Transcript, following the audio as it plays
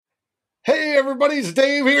Hey everybody, it's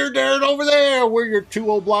Dave here, Darren over there. We're your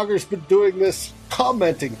two old bloggers been doing this,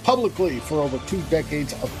 commenting publicly for over 2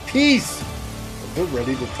 decades apiece. And they're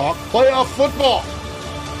ready to talk playoff football.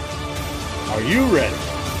 Are you ready?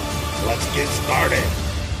 Let's get started.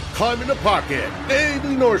 Climb in the Pocket,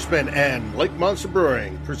 Daily Norseman, and Lake Monster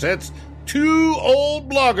Brewing presents Two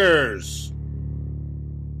Old Bloggers.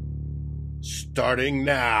 Starting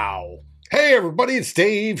now. Hey everybody, it's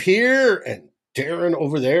Dave here, and Darren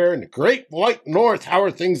over there in the Great White North. How are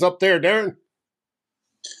things up there, Darren?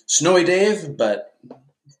 Snowy, Dave, but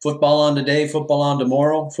football on today, football on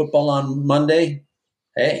tomorrow, football on Monday.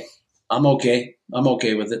 Hey, I'm okay. I'm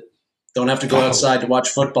okay with it. Don't have to go outside to watch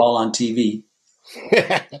football on TV.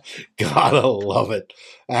 Gotta love it.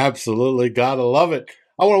 Absolutely gotta love it.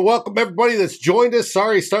 I want to welcome everybody that's joined us.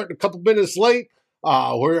 Sorry, starting a couple minutes late.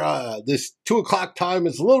 This 2 o'clock time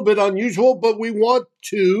is a little bit unusual, but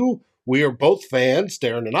we are both fans,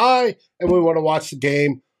 Darren and I, and we want to watch the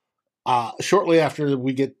game shortly after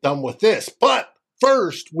we get done with this. But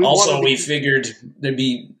first, we figured there'd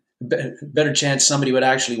be a better chance somebody would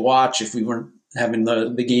actually watch if we weren't having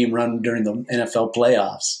the game run during the NFL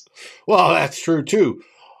playoffs. Well, that's true, too.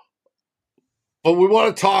 But we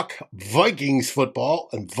want to talk Vikings football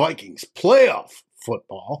and Vikings playoff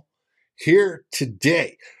football here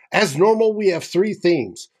today. As normal, we have 3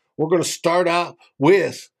 themes. We're going to start out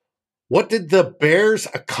with what did the Bears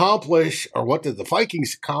accomplish, or what did the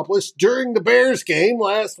Vikings accomplish during the Bears game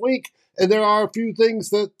last week? And there are a few things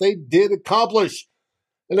that they did accomplish.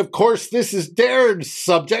 And of course, this is Darren's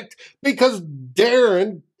subject because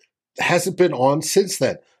Darren hasn't been on since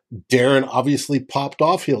then. Darren obviously popped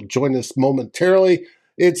off. He'll join us momentarily.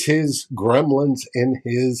 It's his gremlins in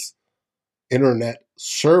his internet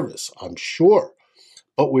service, I'm sure.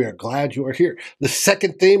 But we are glad you are here. The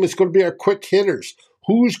second theme is going to be our quick hitters.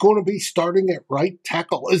 Who's going to be starting at right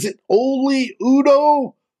tackle? Is it Oli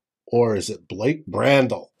Udoh or is it Blake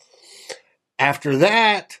Brandel? After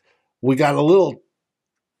that, we got a little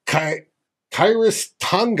Khyiris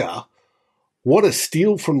Tonga. What a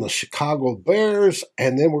steal from the Chicago Bears.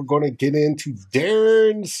 And then we're going to get into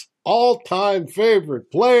Darren's all-time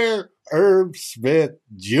favorite player, Irv Smith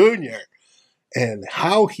Jr., and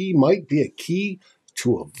how he might be a key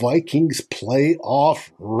to a Vikings playoff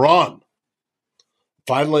run.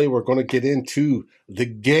 Finally, we're going to get into the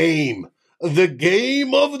game of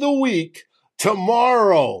the week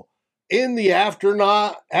tomorrow in the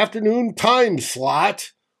afternoon time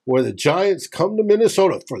slot where the Giants come to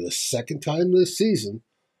Minnesota for the second time this season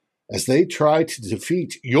as they try to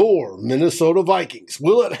defeat your Minnesota Vikings.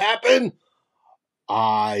 Will it happen?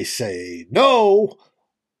 I say no,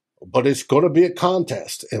 but it's going to be a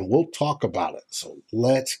contest, and we'll talk about it. So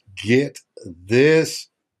let's get this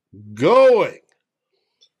going.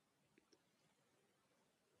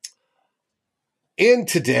 In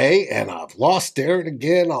today, and I've lost Darren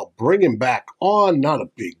again. I'll bring him back on. Not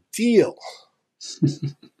a big deal.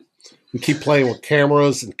 We keep playing with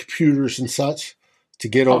cameras and computers and such to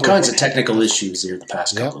get over all kinds of technical issues here the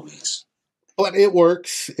past couple of weeks. But it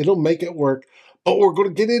works. It'll make it work. But what we're going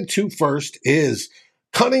to get into first is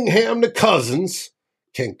Cunningham to Cousins.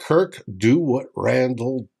 Can Kirk do what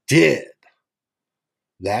Randall did?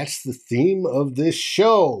 That's the theme of this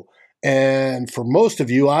show. And for most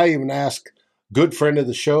of you, I even asked good friend of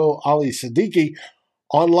the show, Ali Siddiqui,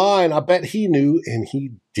 online. I bet he knew, and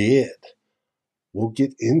he did. We'll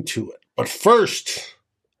get into it. But first,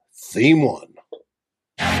 theme 1.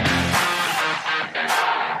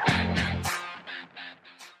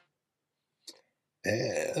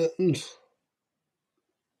 And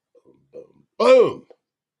boom.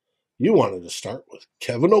 You wanted to start with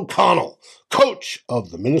Kevin O'Connell, coach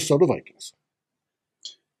of the Minnesota Vikings.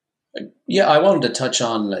 Yeah, I wanted to touch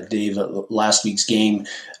on, Dave, last week's game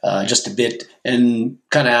just a bit and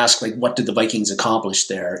kind of ask, what did the Vikings accomplish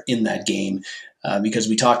there in that game? Because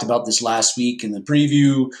we talked about this last week in the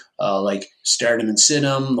preview, start them and sit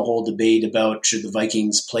them, the whole debate about should the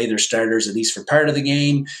Vikings play their starters at least for part of the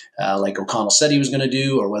game, like O'Connell said he was going to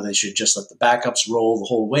do, or whether they should just let the backups roll the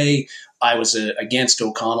whole way. I was against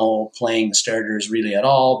O'Connell playing the starters really at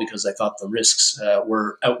all because I thought the risks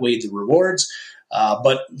outweighed the rewards.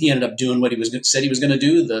 But he ended up doing what said he was going to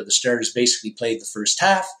do. The starters basically played the first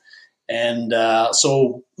half. And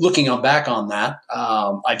so looking back on that,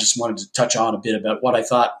 I just wanted to touch on a bit about what I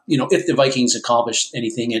thought, if the Vikings accomplished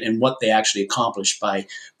anything and what they actually accomplished by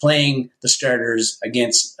playing the starters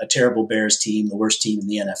against a terrible Bears team, the worst team in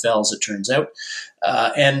the NFL, as it turns out.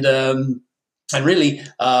 And really,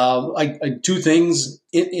 two things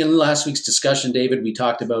in last week's discussion, David, we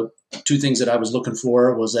talked about two things that I was looking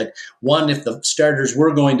for was that one, if the starters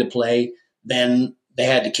were going to play, then they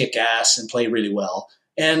had to kick ass and play really well.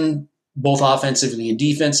 And both offensively and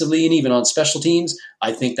defensively, and even on special teams,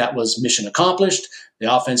 I think that was mission accomplished.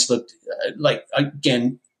 The offense looked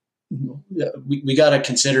again, we got to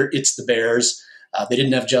consider it's the Bears. They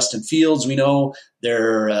didn't have Justin Fields. We know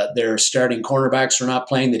their starting cornerbacks were not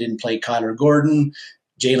playing. They didn't play Kyler Gordon.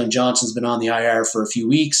 Jalen Johnson's been on the IR for a few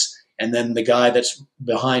weeks. And then the guy that's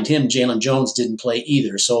behind him, Jalen Jones, didn't play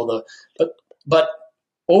either. So but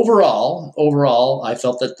overall, I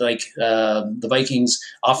felt that the Vikings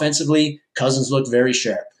offensively, Cousins looked very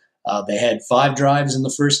sharp. They had 5 drives in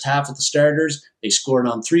the first half of the starters. They scored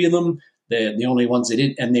on 3 of them. The only ones they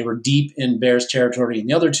didn't, and they were deep in Bears territory in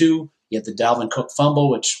the other 2. You had the Dalvin Cook fumble,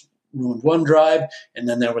 which ruined 1 drive, and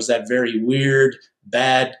then there was that very weird,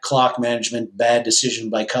 bad clock management, bad decision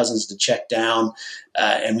by Cousins to check down,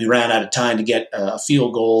 and we ran out of time to get a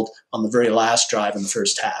field goal on the very last drive in the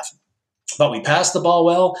first half. But we passed the ball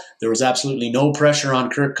well. There was absolutely no pressure on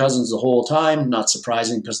Kirk Cousins the whole time. Not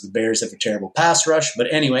surprising because the Bears have a terrible pass rush. But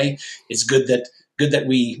anyway, it's good that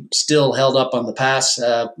we still held up on the pass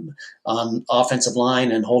on offensive line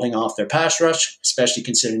and holding off their pass rush, especially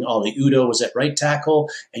considering Ollie Udoh was at right tackle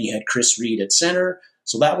and you had Chris Reed at center.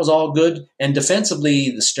 So that was all good. And defensively,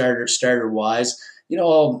 the starter-wise,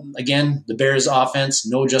 again, the Bears offense,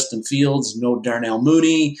 no Justin Fields, no Darnell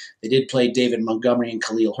Mooney. They did play David Montgomery and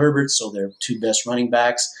Khalil Herbert, so they're 2 best running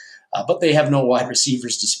backs. But they have no wide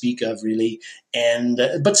receivers to speak of, really.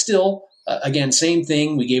 But still, again, same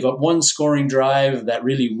thing. We gave up 1 scoring drive, that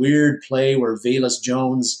really weird play where Velus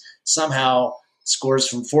Jones somehow scores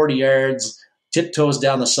from 40 yards, tiptoes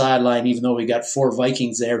down the sideline, even though we got 4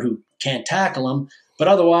 Vikings there who can't tackle him. But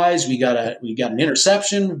otherwise, we got an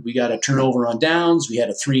interception. We got a turnover on downs. We had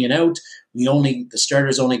a 3 and out. The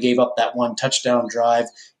starters only gave up that 1 touchdown drive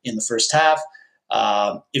in the first half.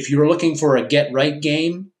 If you were looking for a get right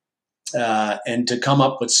game and to come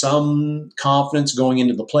up with some confidence going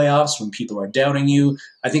into the playoffs when people are doubting you,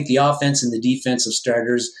 I think the offense and the defensive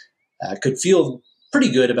starters could feel pretty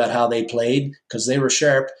good about how they played because they were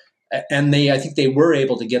sharp. And I think they were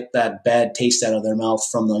able to get that bad taste out of their mouth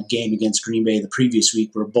from the game against Green Bay the previous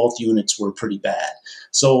week where both units were pretty bad.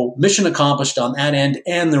 So mission accomplished on that end,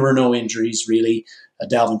 and there were no injuries, really.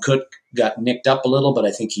 Dalvin Cook got nicked up a little, but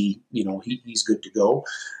I think he's good to go.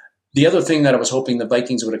 The other thing that I was hoping the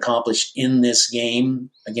Vikings would accomplish in this game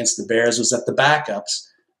against the Bears was that the backups,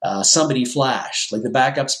 somebody flashed. Like the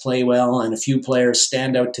backups play well, and a few players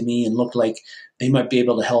stand out to me and look like they might be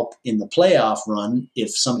able to help in the playoff run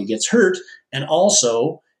if somebody gets hurt, and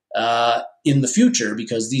also in the future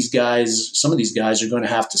because some of these guys are going to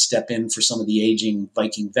have to step in for some of the aging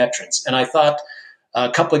Viking veterans. And I thought a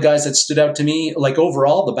couple of guys that stood out to me, like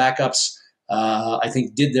overall, the backups, I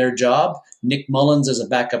think did their job. Nick Mullins as a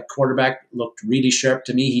backup quarterback looked really sharp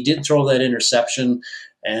to me. He did throw that interception,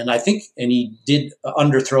 and he did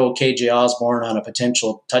underthrow KJ Osborne on a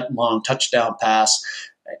potential long touchdown pass.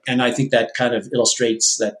 And I think that kind of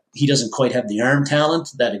illustrates that he doesn't quite have the arm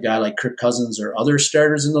talent that a guy like Kirk Cousins or other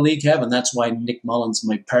starters in the league have, and that's why Nick Mullins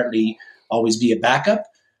might partly always be a backup.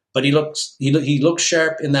 But he looks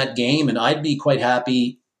sharp in that game, and I'd be quite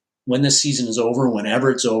happy when this season is over, whenever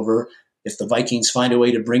it's over, if the Vikings find a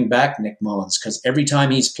way to bring back Nick Mullins, because every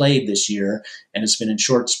time he's played this year, and it's been in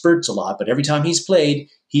short spurts a lot, but every time he's played,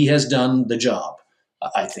 he has done the job,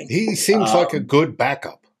 I think. He seems like a good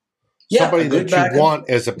backup. Yeah, somebody that you want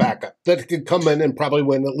as a backup that could come in and probably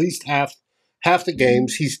win at least half the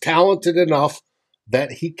games. He's talented enough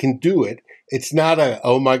that he can do it. It's not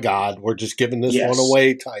oh my God, we're just giving this one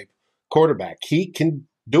away type quarterback. He can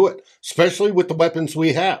do it, especially with the weapons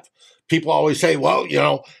we have. People always say, well,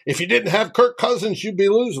 if you didn't have Kirk Cousins, you'd be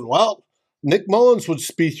losing. Well, Nick Mullins would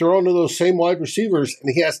be thrown to those same wide receivers,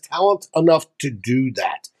 and he has talent enough to do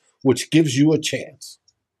that, which gives you a chance.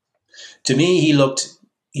 To me, he looked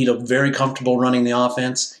very comfortable running the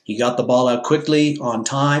offense. He got the ball out quickly, on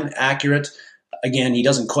time, accurate. Again, he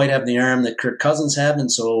doesn't quite have the arm that Kirk Cousins had,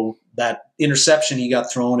 and so that interception he got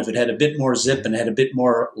thrown, if it had a bit more zip and had a bit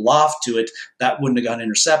more loft to it, that wouldn't have gotten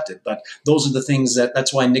intercepted. But those are the things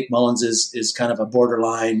that's why Nick Mullins is kind of a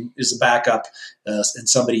borderline, is a backup, and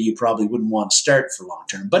somebody you probably wouldn't want to start for long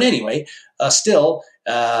term. But anyway, still,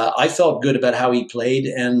 I felt good about how he played.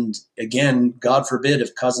 And again, God forbid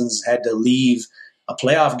if Cousins had to leave a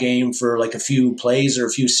playoff game for like a few plays or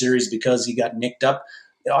a few series because he got nicked up,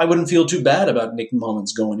 I wouldn't feel too bad about Nick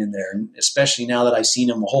Mullins going in there, and especially now that I've seen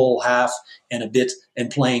him a whole half and a bit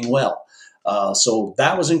and playing well. So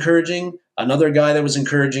that was encouraging. Another guy that was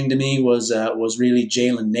encouraging to me was really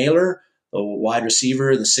Jalen Nailor, the wide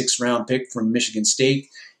receiver, the 6th round pick from Michigan State.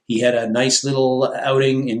 He had a nice little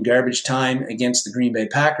outing in garbage time against the Green Bay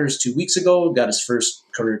Packers 2 weeks ago, got his first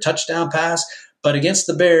career touchdown pass. But against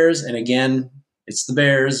the Bears, and again, it's the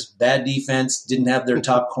Bears, bad defense, didn't have their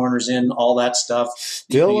top corners in, all that stuff.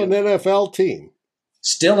 Still an NFL team.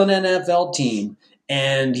 Still an NFL team.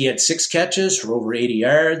 And he had 6 catches for over 80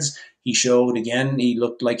 yards. He showed, again, he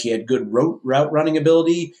looked like he had good route running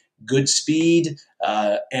ability, good speed,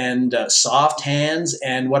 and soft hands.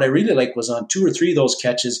 And what I really liked was on 2 or 3 of those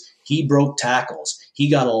catches, he broke tackles. He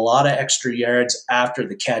got a lot of extra yards after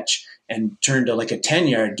the catch and turned a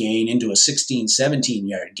 10-yard gain into a 16,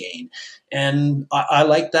 17-yard gain. And I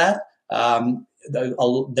like that.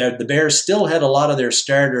 The Bears still had a lot of their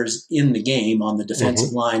starters in the game on the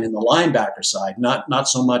defensive line and the linebacker side, not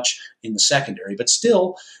so much in the secondary, but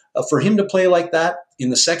still for him to play like that in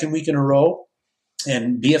the second week in a row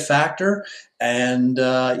and be a factor. And,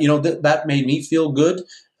 that made me feel good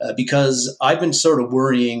because I've been sort of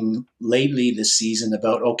worrying lately this season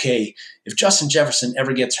about, okay, if Justin Jefferson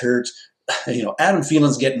ever gets hurt, Adam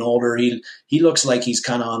Thielen's getting older. He looks like he's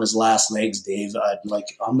kind of on his last legs, Dave.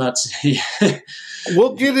 I'm not saying.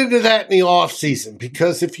 We'll get into that in the offseason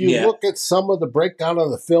because if you look at some of the breakdown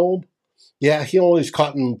of the film, he only's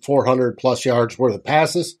caught 400-plus yards worth of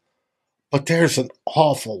passes, but there's an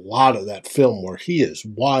awful lot of that film where he is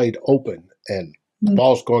wide open and the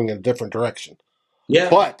ball's going in a different direction. Yeah,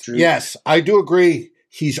 but true. Yes, I do agree.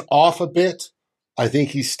 He's off a bit. I think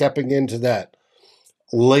he's stepping into that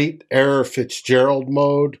late era Fitzgerald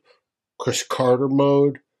mode, Chris Carter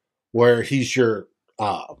mode, where he's your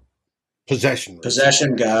possession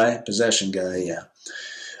guy. Yeah.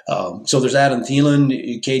 So there's Adam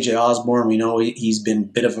Thielen, KJ Osborne. We know he's been a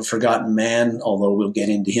bit of a forgotten man, although we'll get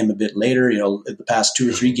into him a bit later. The past 2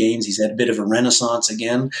 or 3 games, he's had a bit of a renaissance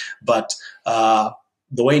again. But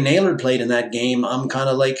the way Naylor played in that game, I'm kind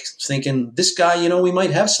of thinking this guy, we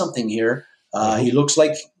might have something here. He looks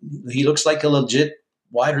like a legit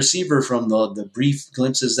wide receiver from the brief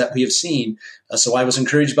glimpses that we have seen. So I was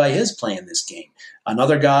encouraged by his play in this game.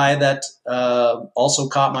 Another guy that also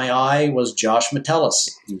caught my eye was Josh Metellus.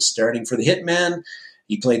 He was starting for the Hitmen.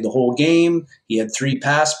 He played the whole game. He had 3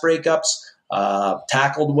 pass breakups,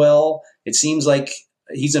 tackled well. It seems like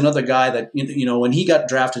he's another guy that, when he got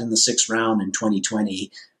drafted in the 6th round in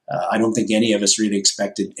 2020, I don't think any of us really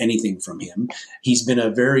expected anything from him. He's been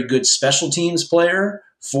a very good special teams player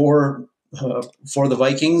for the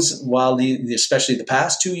Vikings, especially the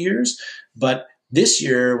past 2 years. But this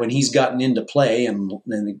year, when he's gotten into play, and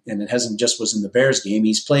it hasn't just was in the Bears game,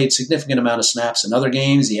 he's played significant amount of snaps in other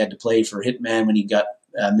games. He had to play for Hitman when he got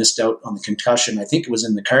missed out on the concussion. I think it was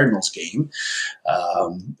in the Cardinals game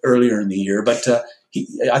earlier in the year. But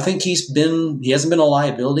I think he hasn't been a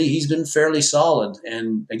liability. He's been fairly solid.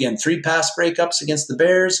 And again, 3 pass breakups against the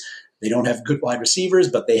Bears. They don't have good wide receivers,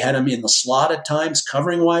 but they had him in the slot at times,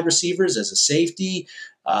 covering wide receivers as a safety.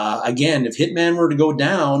 Again, if Hitman were to go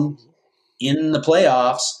down in the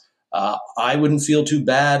playoffs, I wouldn't feel too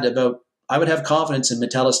bad I would have confidence in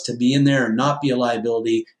Metellus to be in there and not be a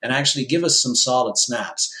liability and actually give us some solid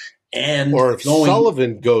snaps. Or if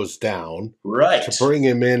Sullivan goes down, right, to bring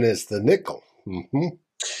him in as the nickel.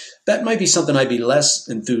 That might be something I'd be less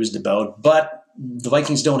enthused about, but the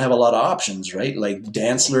Vikings don't have a lot of options, right? Like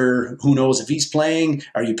Dantzler, who knows if he's playing?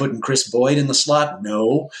 Are you putting Chris Boyd in the slot?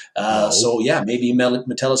 No. So maybe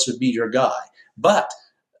Metellus would be your guy. But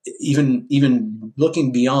even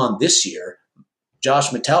looking beyond this year,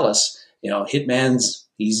 Josh Metellus, he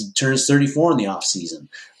turns 34 in the offseason.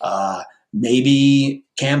 Maybe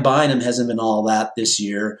Cam Bynum hasn't been all that this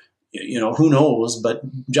year. Who knows? But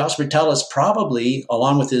Josh Metellus probably,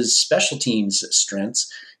 along with his special teams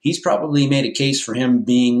strengths, he's probably made a case for him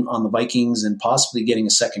being on the Vikings and possibly getting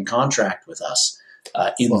a second contract with us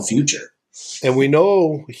in the future. And we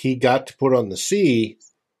know he got to put on the C.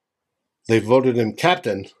 They voted him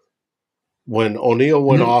captain when O'Neill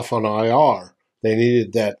went off on IR. They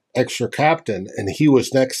needed that extra captain, and he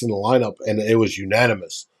was next in the lineup, and it was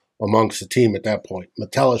unanimous amongst the team at that point.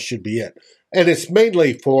 Metellus should be it. And it's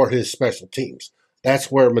mainly for his special teams.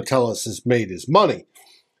 That's where Metellus has made his money.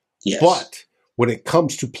 Yes. But when it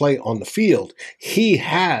comes to play on the field, he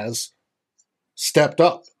has stepped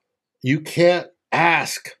up. You can't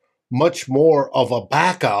ask much more of a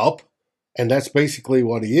backup, and that's basically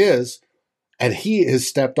what he is. And he has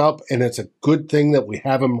stepped up, and it's a good thing that we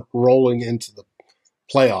have him rolling into the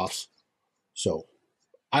playoffs. So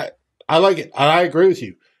I like it. I agree with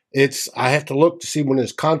you. I have to look to see when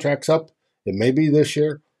his contract's up. It may be this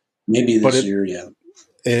year. Maybe this year, yeah.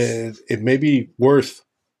 It may be worth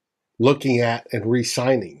looking at and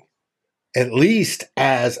re-signing, at least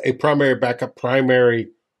as a primary backup, primary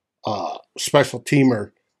special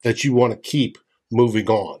teamer that you want to keep moving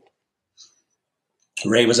on?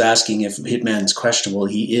 Ray was asking if Hitman's questionable.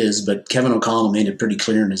 He is, but Kevin O'Connell made it pretty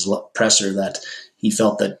clear in his presser that he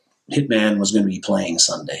felt that Hitman was going to be playing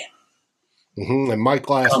Sunday. Mm-hmm. And Mike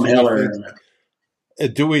last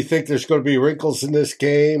do we think there's going to be wrinkles in this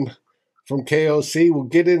game from KOC? We'll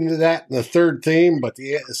get into that in the third theme, but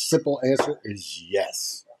the simple answer is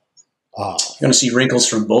yes. You're going to see wrinkles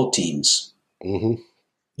from both teams. Mm-hmm.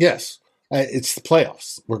 Yes. It's the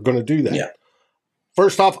playoffs. We're going to do that. Yeah.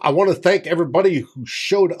 First off, I want to thank everybody who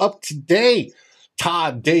showed up today.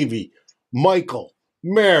 Todd, Davey, Michael,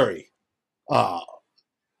 Mary,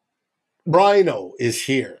 Rhino is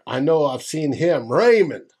here. I know I've seen him.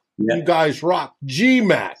 Raymond, You guys rock.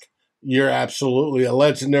 G-Mac, you're absolutely a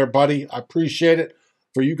legend there, buddy. I appreciate it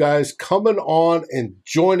for you guys coming on and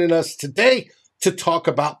joining us today to talk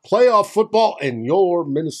about playoff football and your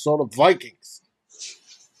Minnesota Vikings.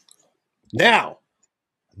 Now,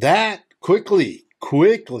 that quickly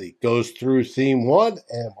goes through theme 1,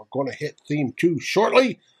 and we're going to hit theme 2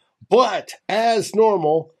 shortly. But as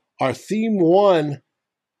normal, our theme 1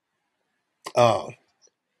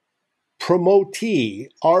 promotee,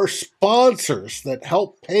 our sponsors that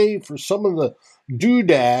help pay for some of the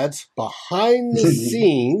doodads behind the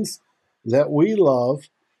scenes that we love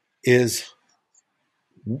is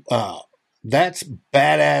that's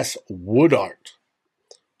Badass Wood Art.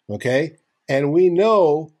 Okay? And we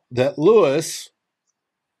know that Lewis,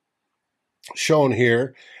 shown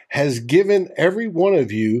here, has given every one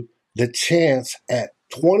of you the chance at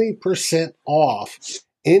 20% off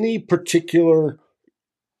any particular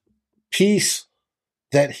piece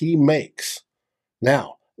that he makes.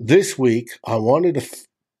 Now, this week, I wanted to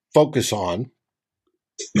focus on,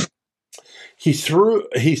 he threw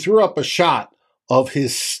up a shot of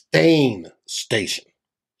his stain station.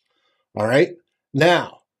 All right?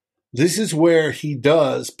 Now, this is where he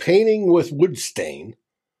does painting with wood stain,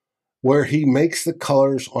 where he makes the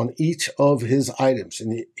colors on each of his items.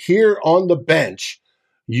 And here on the bench,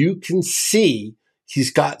 you can see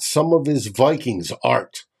he's got some of his Vikings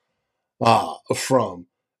art, from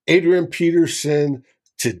Adrian Peterson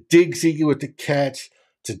to Diggsy with the catch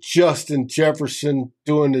to Justin Jefferson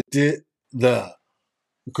doing the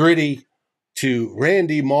gritty to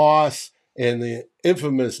Randy Moss and the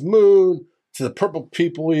infamous Moon to the Purple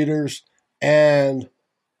People Eaters and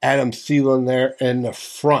Adam Thielen there in the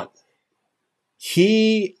front.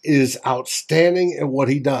 He is outstanding at what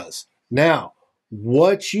he does. Now,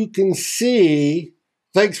 what you can see,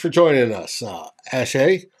 thanks for joining us,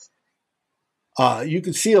 Ashay. You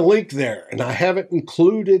can see a link there, and I have it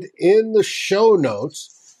included in the show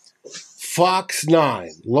notes. Fox 9,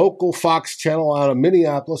 local Fox channel out of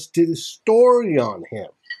Minneapolis, did a story on him.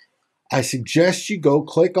 I suggest you go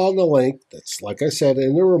click on the link that's, like I said,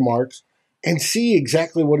 in the remarks, and see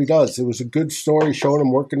exactly what he does. It was a good story showing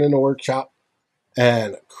him working in a workshop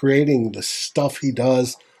and creating the stuff he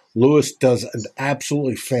does. Lewis does an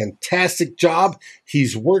absolutely fantastic job.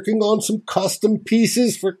 He's working on some custom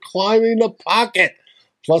pieces for climbing the pocket.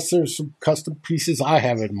 Plus, there's some custom pieces I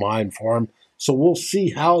have in mind for him. So we'll see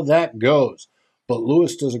how that goes. But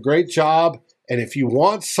Lewis does a great job. And if you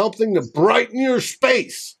want something to brighten your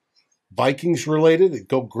space, Vikings related, it'd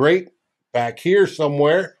go great back here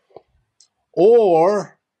somewhere.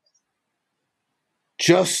 Or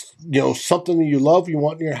just, something that you love, you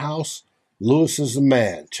want in your house, Lewis is the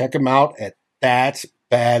man. Check him out at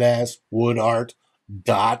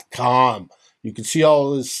that'sbadasswoodart.com. You can see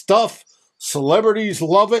all of his stuff. Celebrities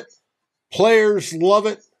love it. Players love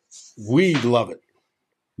it. We love it.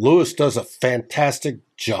 Lewis does a fantastic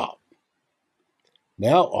job.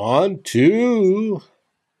 Now on to,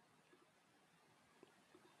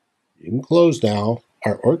 you can close now,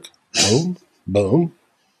 artwork. Boom, boom,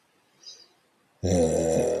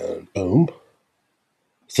 and boom.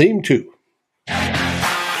 Theme 2.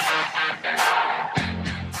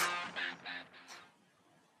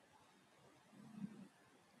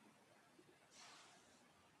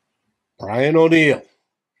 Brian O'Neill.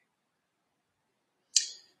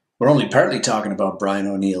 We're only partly talking about Brian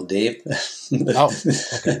O'Neill, Dave. Oh,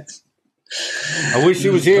 okay. I wish he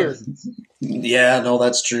was here. Yeah, no,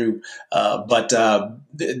 that's true. But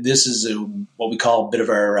this is what we call a bit of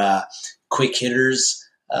our quick hitters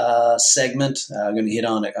segment. I'm going to hit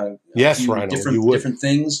on a few different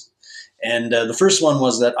things. And the first one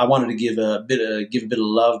was that I wanted to give a bit of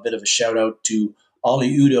love, a bit of a shout out to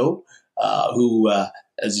Ollie Udo, who,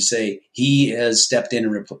 as you say, he has stepped in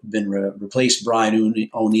and replaced Brian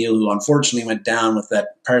O'Neill, who unfortunately went down with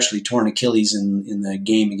that partially torn Achilles in the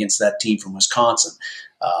game against that team from Wisconsin.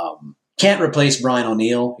 Can't replace Brian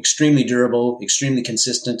O'Neill. Extremely durable, extremely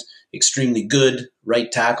consistent, extremely good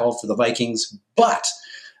right tackle for the Vikings. But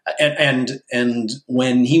and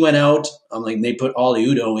when he went out, I'm like, they put Oli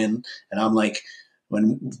Udoh in, and I'm like,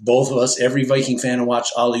 when both of us, every Viking fan who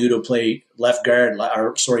watched Oli Udoh play right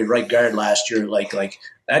guard last year, like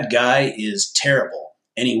that guy is terrible,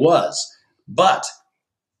 and he was. But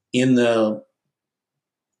in the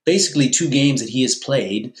basically 2 games that he has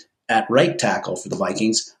played at right tackle for the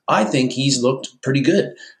Vikings, I think he's looked pretty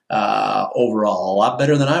good overall, a lot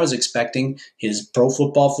better than I was expecting. His Pro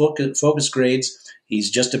Football Focus grades, he's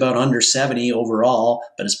just about under 70 overall,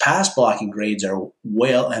 but his pass blocking grades have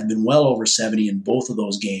been well over 70 in both of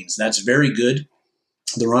those games. That's very good.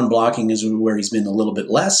 The run blocking is where he's been a little bit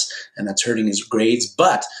less, and that's hurting his grades.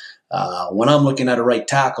 But when I'm looking at a right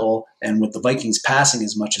tackle, and with the Vikings passing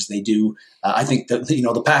as much as they do, I think that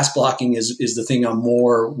the pass blocking is the thing I'm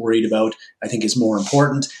more worried about. I think is more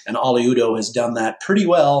important, and Oli Udoh has done that pretty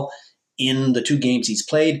well in the 2 games he's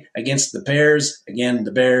played against the Bears. Again,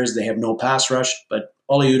 the Bears, they have no pass rush, but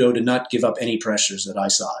Oli Udoh did not give up any pressures that I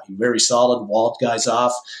saw. He very solid, walled guys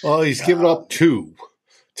off. Well, he's given up 2,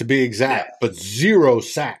 to be exact, but 0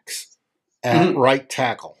 sacks at right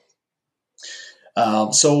tackle.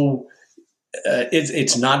 So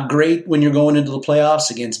it's not great when you're going into the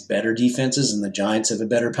playoffs against better defenses, and the Giants have a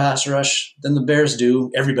better pass rush than the Bears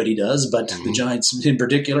do. Everybody does, but the Giants in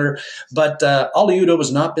particular. But Oli Udoh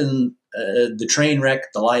has not been the train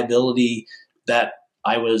wreck, the liability that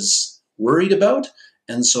I was worried about.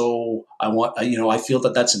 And so I feel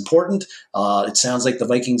that that's important. It sounds like the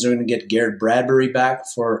Vikings are going to get Garrett Bradbury back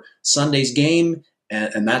for Sunday's game,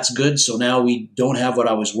 and that's good. So now we don't have what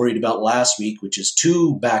I was worried about last week, which is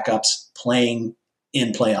 2 backups playing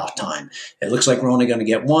in playoff time. It looks like we're only going to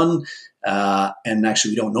get 1, and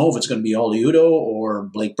actually we don't know if it's going to be Oli Udoh or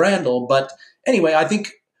Blake Brandel. But anyway, I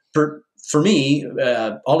think for me,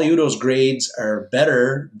 Oli Udoh's grades are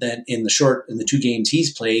better than in the 2 games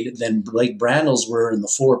he's played than Blake Brandel's were in the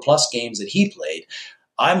 4+ games that he played.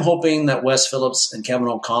 I'm hoping that Wes Phillips and Kevin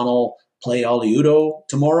O'Connell play Oli Udoh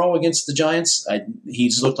tomorrow against the Giants.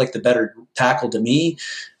 He's looked like the better tackle to me.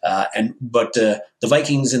 But the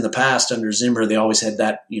Vikings in the past under Zimmer, they always had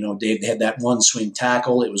that, they had that one swing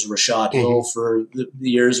tackle. It was Rashad Hill for the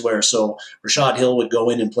years where Rashad Hill would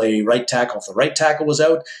go in and play right tackle if the right tackle was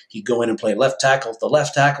out. He'd go in and play left tackle if the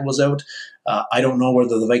left tackle was out. I don't know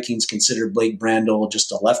whether the Vikings consider Blake Brandel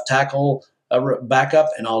just a left tackle backup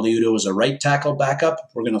and Oli Udoh is a right tackle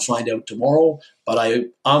backup. We're going to find out tomorrow. But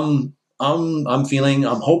I'm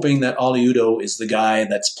hoping that Oli Udoh is the guy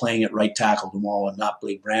that's playing at right tackle tomorrow and not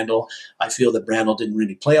Blake Brandel. I feel that Brandel didn't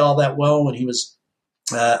really play all that well when he was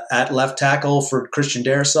at left tackle for Christian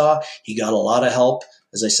Darrisaw. He got a lot of help,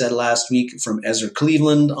 as I said last week, from Ezra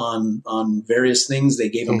Cleveland on various things. They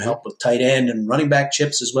gave him help with tight end and running back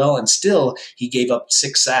chips as well, and still he gave up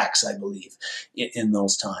 6 sacks, I believe, in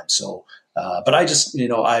those times. So. But I just,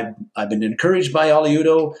 I've been encouraged by Oli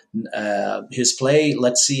Udoh, his play.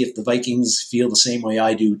 Let's see if the Vikings feel the same way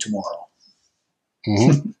I do tomorrow.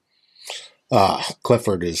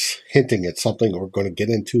 Clifford is hinting at something we're going to get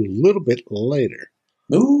into a little bit later.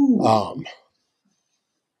 Ooh.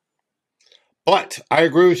 But I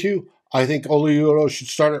agree with you. I think Oli Udoh should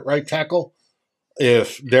start at right tackle.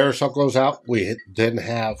 If Darrisaw goes out, we then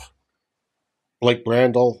have Blake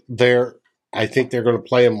Brandel there. I think they're going to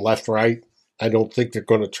play him left-right. I don't think they're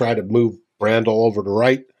going to try to move Brandel over to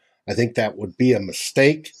right. I think that would be a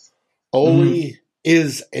mistake. Oli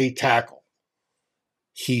is a tackle.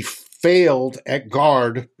 He failed at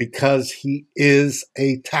guard because he is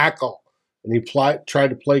a tackle. And he tried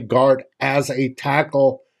to play guard as a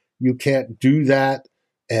tackle. You can't do that.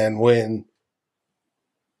 And when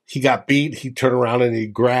he got beat, he turned around and he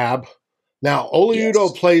grabbed. Now, Oli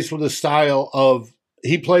Udoh plays with a style of,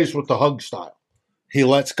 he plays with the hug style. He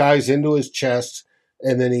lets guys into his chest,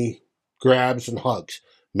 and then he grabs and hugs.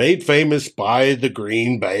 Made famous by the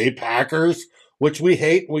Green Bay Packers, which we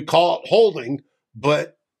hate. We call it holding,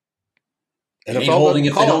 but NFL ain't holding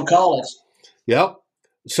if they don't call it. Yep.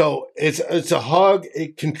 So it's a hug.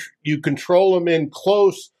 You control him in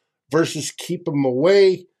close versus keep him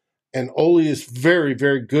away, and Oli is very,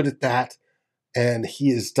 very good at that, and he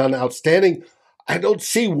has done outstanding. I don't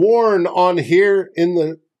see Warren on here in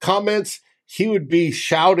the comments. He would be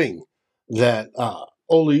shouting that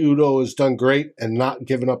Oli Udoh has done great and not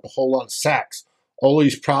given up a whole lot of sacks.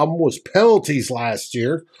 Oli's problem was penalties last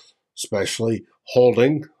year, especially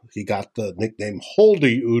holding. He got the nickname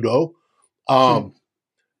Holdy Udoh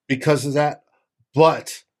because of that.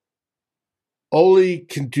 But Oli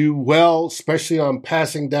can do well, especially on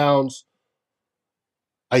passing downs.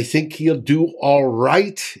 I think he'll do all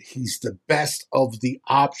right. He's the best of the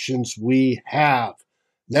options we have.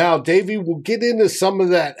 Now, Davey, we'll get into some of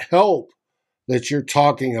that help that you're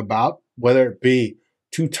talking about, whether it be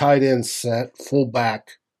two tight end set,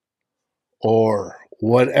 fullback, or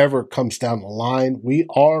whatever comes down the line. We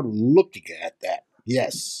are looking at that.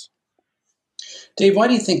 Yes. Dave, why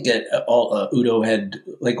do you think that Udo had,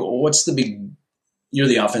 what's the big, you're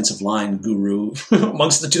the offensive line guru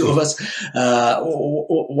amongst the two of us.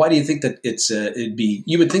 Why do you think that it'd be,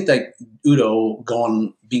 you would think that Udo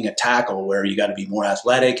being a tackle where you got to be more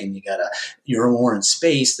athletic and you're more in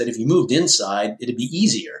space, that if you moved inside, it'd be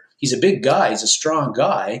easier. He's a big guy. He's a strong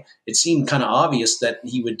guy. It seemed kind of obvious that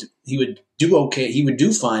he would do okay. He would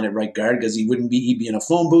do fine at right guard because he'd be in a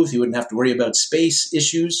phone booth. He wouldn't have to worry about space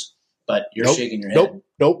issues. But you're shaking your head.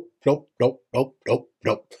 Nope.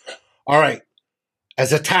 All right.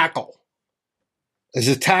 As a tackle,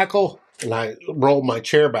 and I roll my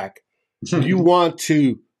chair back, you want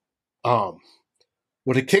to,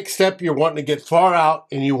 with a kick step, you're wanting to get far out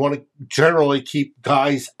and you want to generally keep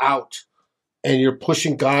guys out. And you're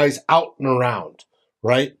pushing guys out and around,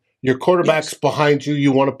 right? Your quarterback's behind you.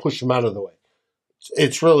 You want to push them out of the way.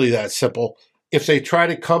 It's really that simple. If they try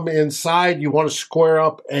to come inside, you want to square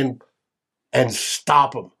up and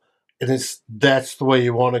stop them. And that's the way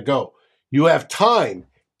you want to go. You have time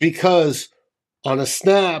because on a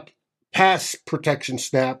snap, pass protection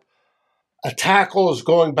snap, a tackle is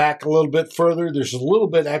going back a little bit further. There's a little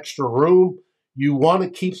bit extra room. You want to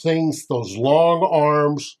keep those long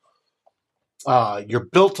arms. You're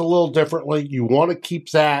built a little differently. You want to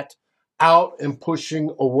keep that out and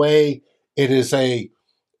pushing away. It's a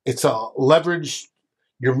leverage.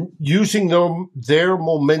 You're using their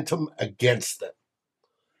momentum against them.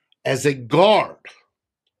 As a guard,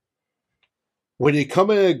 when you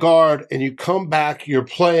come in a guard and you come back, you're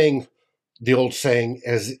playing, the old saying,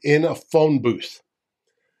 as in a phone booth.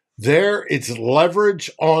 There, it's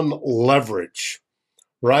leverage on leverage,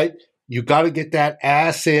 right? You got to get that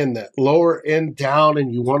ass in, that lower end down,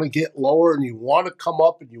 and you want to get lower, and you want to come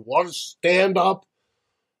up, and you want to stand up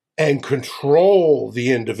and control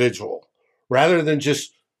the individual rather than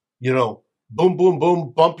just, boom, boom,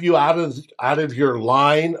 boom, bump you out of your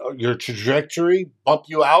line, your trajectory, bump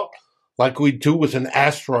you out like we do with an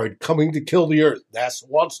asteroid coming to kill the Earth. NASA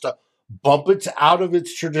wants to bump it out of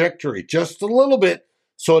its trajectory just a little bit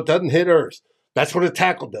so it doesn't hit Earth. That's what a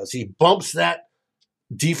tackle does. He bumps that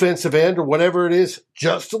defensive end or whatever it is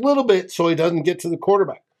just a little bit so he doesn't get to the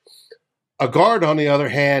quarterback. A guard, on the other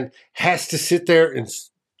hand, has to sit there and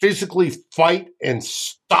physically fight and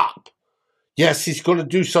stop. Yes, he's going to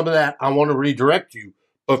do some of that. I want to redirect you.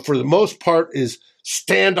 But for the most part is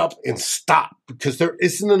stand up and stop because there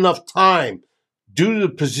isn't enough time. Due to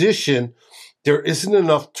the position, there isn't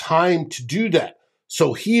enough time to do that.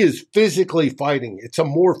 So he is physically fighting. It's a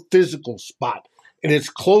more physical spot, and it's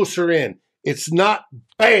closer in. It's not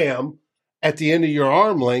bam at the end of your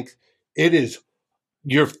arm length. It is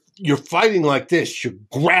you're fighting like this. You're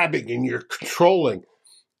grabbing and you're controlling.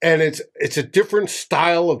 And it's a different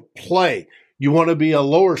style of play. You want to be a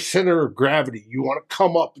lower center of gravity. You want to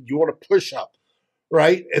come up. You want to push up,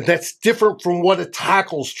 right? And that's different from what a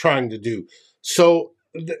tackle's trying to do. So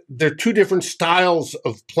they're two different styles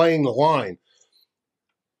of playing the line.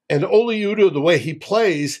 And Oli Udo, the way he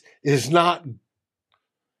plays,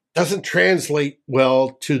 doesn't translate well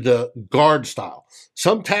to the guard style.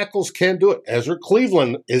 Some tackles can do it. Ezra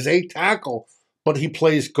Cleveland is a tackle, but he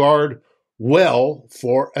plays guard well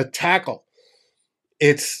for a tackle.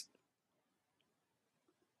 It's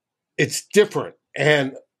different.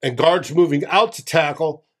 And guards moving out to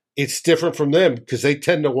tackle, it's different from them because they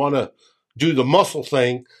tend to want to do the muscle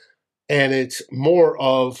thing, and it's more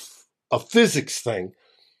of a physics thing.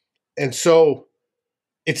 And so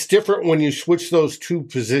it's different when you switch those two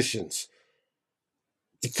positions.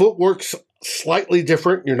 The footwork's slightly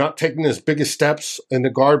different. You're not taking as big of steps in the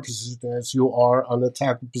guard position as you are on the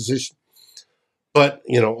tackle position. But,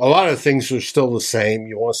 a lot of things are still the same.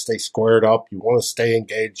 You want to stay squared up. You want to stay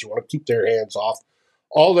engaged. You want to keep their hands off.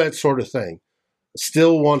 All that sort of thing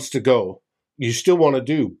still wants to go. You still want to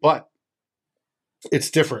do, but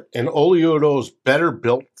it's different. And Oli Udo is better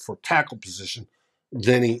built for tackle position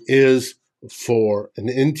than he is for an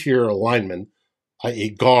interior lineman, i.e.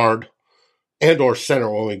 guard and or center.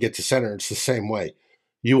 When we get to center, it's the same way.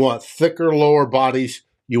 You want thicker lower bodies.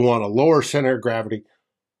 You want a lower center of gravity.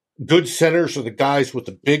 Good centers are the guys with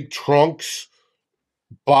the big trunks,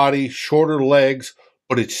 body, shorter legs,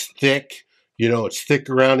 but it's thick. It's thick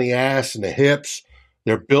around the ass and the hips.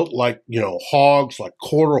 They're built like, hogs, like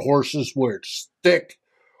quarter horses where it's thick,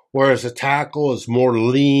 whereas a tackle is more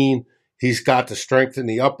lean. He's got the strength in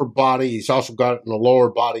the upper body. He's also got it in the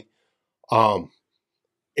lower body.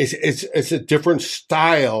 It's a different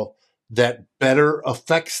style that better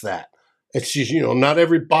affects that. It's just, not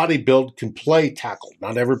every body build can play tackle.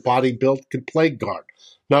 Not every body build can play guard.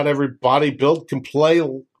 Not every body build can play,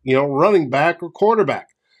 running back or quarterback.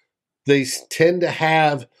 They tend to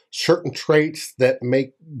have certain traits that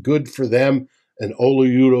make good for them. And Oli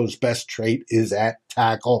Udoh's best trait is at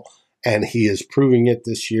tackle, and he is proving it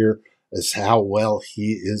this year as how well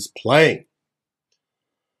he is playing.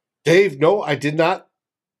 Dave, no, I did not.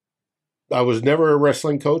 I was never a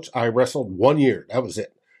wrestling coach. I wrestled 1 year. That was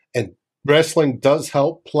it. And wrestling does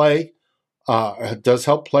help play, does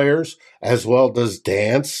help players, as well does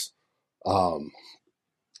dance,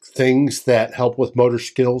 things that help with motor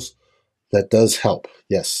skills. That does help.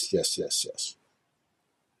 Yes.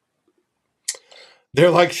 They're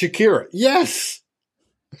like Shakira. Yes.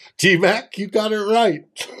 G-Mac, you got it right.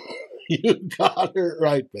 You got it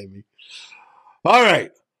right, baby. All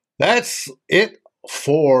right. That's it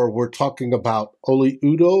we're talking about Oli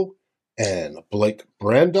Udoh and Blake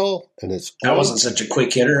Brandel. And that wasn't such a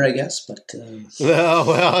quick hitter, I guess. But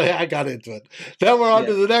yeah, I got into it. Then we're on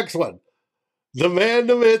to the next one. The man,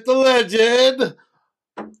 the myth, the legend.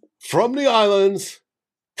 From the islands,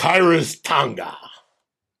 Khyiris Tonga.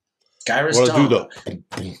 Khyiris Tonga.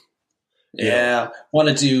 Yeah,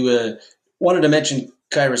 wanted to mention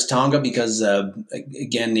Khyiris Tonga because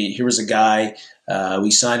again, here was a guy.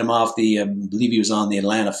 We signed him off I believe he was on the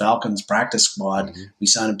Atlanta Falcons practice squad. Mm-hmm. We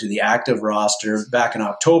signed him to the active roster back in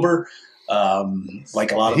October.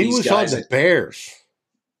 Like a lot of these guys, he was on the Bears.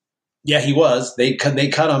 Yeah, he was. They cut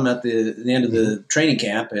him at the end of the training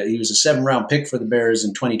camp. He was a 7th-round pick for the Bears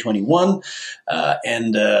in 2021,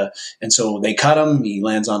 and so they cut him. He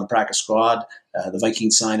lands on the practice squad. The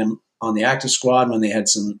Vikings signed him on the active squad when they had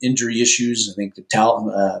some injury issues. I think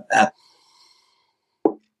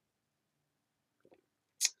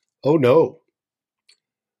Oh no,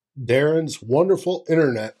 Darren's wonderful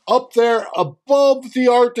internet up there above the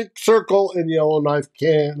Arctic Circle in Yellowknife,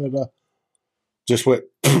 Canada, just went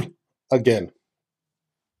again.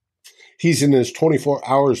 He's in his 24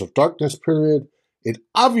 hours of darkness period. It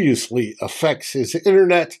obviously affects his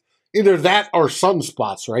internet. Either that or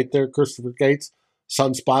sunspots, right there, Christopher Gates.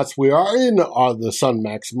 Sunspots. We are in the sun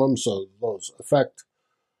maximum, so those affect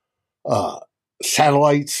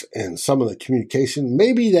satellites and some of the communication.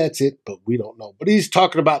 Maybe that's it, but we don't know. But he's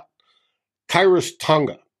talking about Khyiris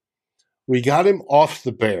Tonga. We got him off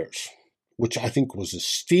the Bears, which I think was a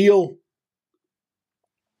steal.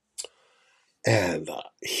 And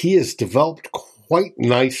he has developed quite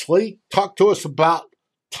nicely. Talk to us about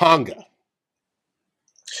Tonga.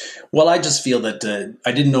 Well, I just feel that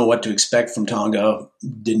I didn't know what to expect from Tonga.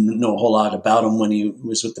 Didn't know a whole lot about him when he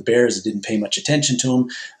was with the Bears. I didn't pay much attention to him.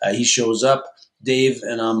 He shows up, Dave,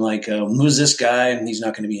 and I'm like, who's this guy? And he's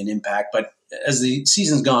not going to be an impact. But as the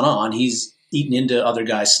season's gone on, he's eaten into other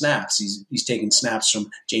guys' snaps. He's taken snaps from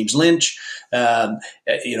James Lynch.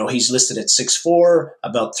 He's listed at 6'4",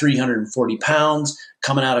 about 340 pounds.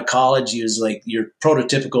 Coming out of college, he was like your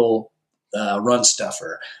prototypical run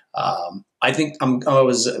stuffer. I think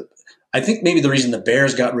maybe the reason the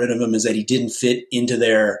Bears got rid of him is that he didn't fit into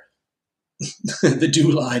their the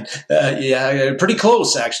do line. Pretty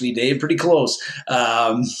close actually, Dave. Pretty close.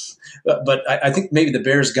 But I think maybe the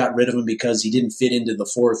Bears got rid of him because he didn't fit into the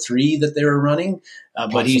 4-3 that they were running.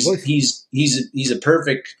 But he's a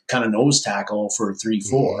perfect kind of nose tackle for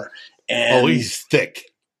 3-4. And he's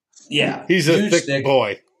thick. Yeah, he's a thick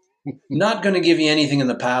boy. Not going to give you anything in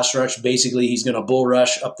the pass rush. Basically, he's going to bull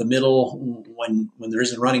rush up the middle when there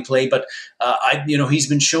isn't running play. But he's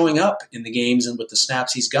been showing up in the games and with the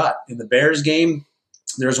snaps he's got. In the Bears game,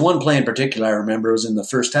 there's one play in particular I remember. It was in the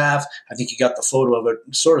first half. I think you got the photo of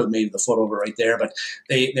it, sort of maybe the photo of it right there. But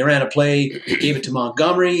they ran a play, gave it to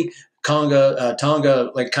Montgomery.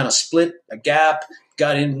 Tonga like kind of split a gap,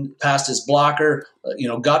 got in past his blocker,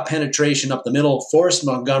 got penetration up the middle, forced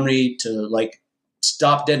Montgomery to like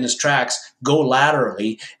stop dead in his tracks, go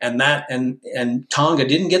laterally, and Tonga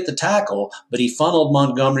didn't get the tackle, but he funneled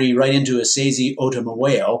Montgomery right into Esezi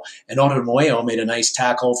Otomoeo, and Otomoeo made a nice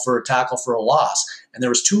tackle for a loss. And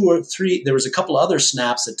there was a couple of other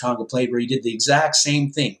snaps that Tonga played where he did the exact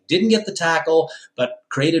same thing. Didn't get the tackle, but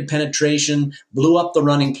created penetration, blew up the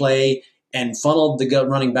running play, and funneled the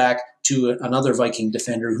running back to another Viking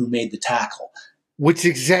defender who made the tackle. Which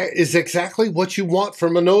is exactly what you want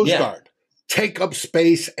from a nose guard. Take up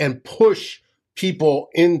space and push people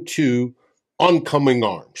into oncoming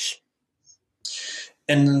arms.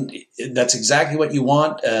 And that's exactly what you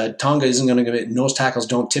want. Tonga isn't going to get nose tackles.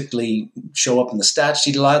 Don't typically show up in the stat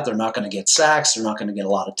sheet a lot. They're not going to get sacks. They're not going to get a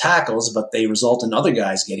lot of tackles, but they result in other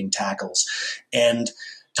guys getting tackles. And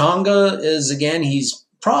Tonga is, again, he's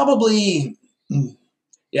probably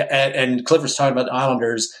and Clifford's talking about the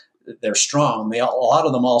Islanders. They're strong. A lot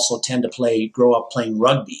of them also tend to grow up playing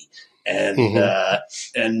rugby. And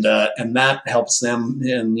and that helps them,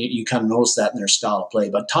 and you kind of notice that in their style of play.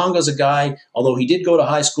 But Tonga's a guy, although he did go to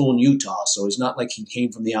high school in Utah, so it's not like he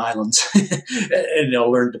came from the islands and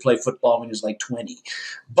learned to play football when he was like 20.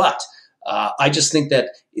 But I just think that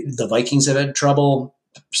the Vikings have had trouble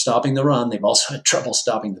stopping the run. They've also had trouble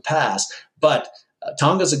stopping the pass. But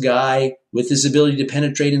Tonga's a guy with his ability to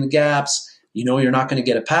penetrate in the gaps. You're not going to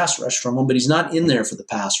get a pass rush from him, but he's not in there for the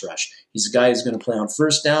pass rush. He's a guy who's going to play on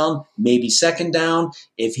first down, maybe second down.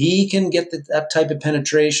 If he can get that type of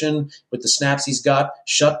penetration with the snaps he's got,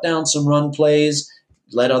 shut down some run plays,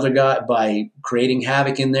 let other guys by creating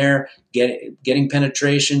havoc in there, getting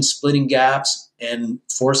penetration, splitting gaps, and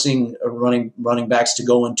forcing running backs to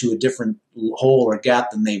go into a different hole or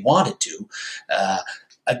gap than they wanted to.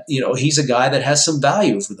 He's a guy that has some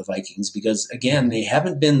value for the Vikings because, again, they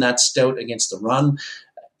haven't been that stout against the run.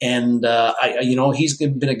 And, he's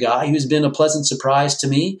been a guy who's been a pleasant surprise to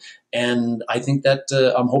me. And I think that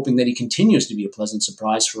I'm hoping that he continues to be a pleasant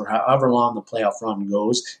surprise for however long the playoff run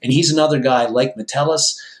goes. And he's another guy like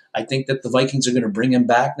Metellus. I think that the Vikings are going to bring him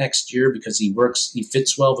back next year because he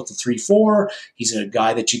fits well with the 3-4. He's a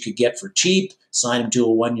guy that you could get for cheap, sign him to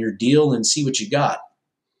a 1-year deal and see what you got.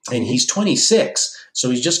 And he's 26. So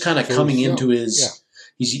he's just kind of coming into his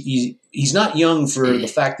he's not young for the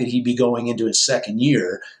fact that he'd be going into his second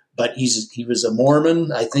year, but he was a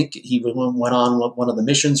Mormon. I think he went on one of the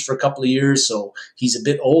missions for a couple of years, so he's a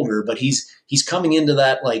bit older, but he's coming into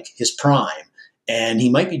that like his prime. And he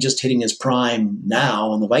might be just hitting his prime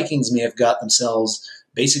now, and the Vikings may have got themselves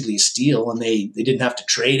basically a steal, and they didn't have to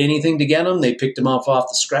trade anything to get him. They picked him off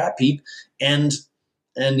the scrap heap, and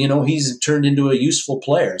he's turned into a useful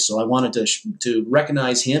player. So I wanted to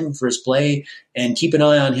recognize him for his play and keep an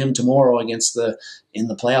eye on him tomorrow in the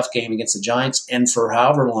playoff game against the Giants, and for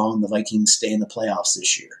however long the Vikings stay in the playoffs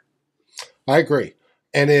this year. I agree.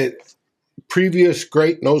 And previous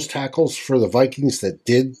great nose tackles for the Vikings that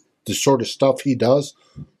did the sort of stuff he does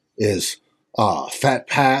is Fat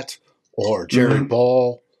Pat or Jerry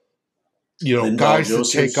Ball. Linval guys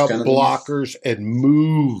Joseph, that take up blockers and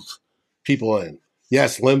move people in.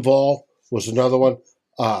 Yes, Linval was another one.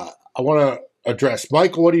 I want to address,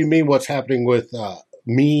 Michael, what do you mean what's happening with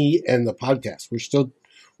me and the podcast?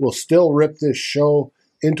 We'll still rip this show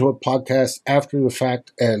into a podcast after the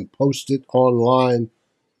fact and post it online.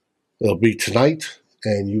 It'll be tonight,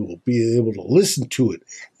 and you will be able to listen to it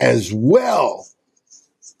as well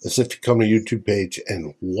as if you come to the YouTube page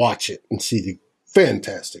and watch it and see the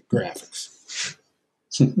fantastic graphics.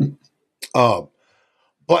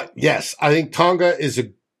 But yes, I think Tonga is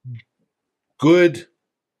a good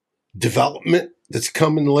development that's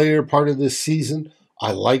coming later part of this season.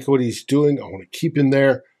 I like what he's doing. I want to keep him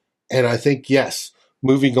there. And I think, yes,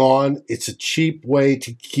 moving on, it's a cheap way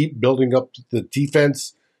to keep building up the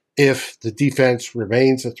defense. If the defense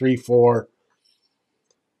remains a 3-4,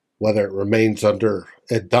 whether it remains under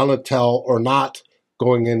Ed Donatel or not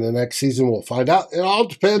going into the next season, we'll find out. It all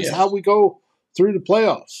depends how we go through the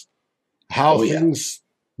playoffs, how things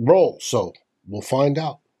roll. So we'll find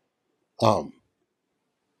out.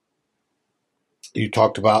 You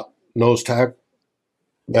talked about nose tackles.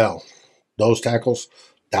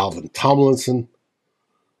 Dalvin Tomlinson,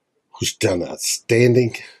 who's done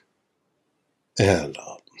outstanding. And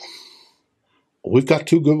we've got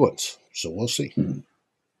two good ones, so we'll see.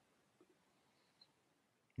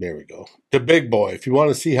 There we go. The big boy. If you want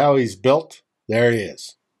to see how he's built, there he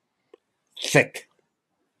is. Thick.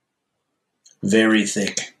 Very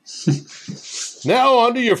thick. Now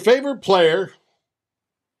on to your favorite player.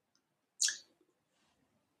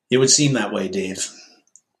 It would seem that way, Dave.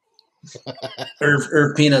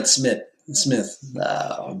 Irv Peanut Smith.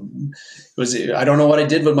 I don't know what I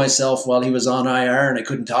did with myself while he was on IR, and I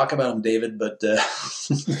couldn't talk about him, David. But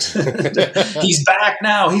he's back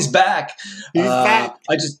now. He's back. He's back.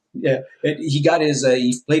 He got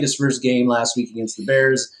he played his first game last week against the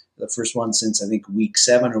Bears. The first one since I think week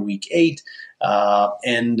 7 or week 8. There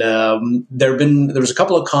was a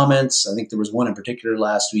couple of comments. I think there was one in particular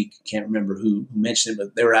last week. Can't remember who mentioned it,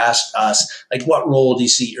 but they were asked us, like, what role do you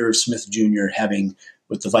see Irv Smith Jr. having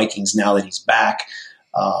with the Vikings now that he's back?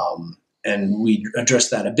 and we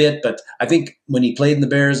addressed that a bit. But I think when he played in the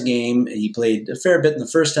Bears game, he played a fair bit in the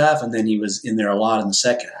first half, and then he was in there a lot in the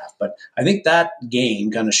second half. But I think that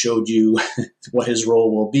game kind of showed you what his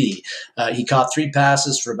role will be. He caught 3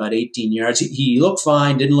 passes for about 18 yards. He looked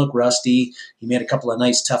fine, didn't look rusty. He made a couple of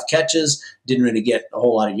nice, tough catches, didn't really get a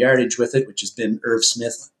whole lot of yardage with it, which has been Irv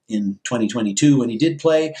Smith in 2022 when he did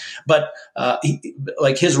play. But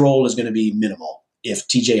his role is going to be minimal if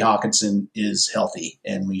TJ Hawkinson is healthy,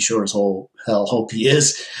 and we sure as hell hope he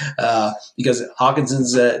is, because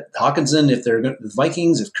Hawkinson, if they're the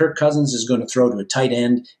Vikings, if Kirk Cousins is going to throw to a tight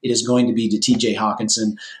end, it is going to be to TJ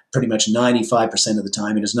Hawkinson pretty much 95% of the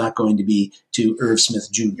time. It is not going to be to Irv Smith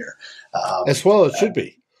Jr. As well, it should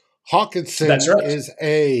be. Hawkinson right. is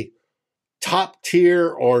a top tier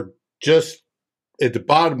or just at the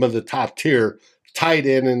bottom of the top tier tight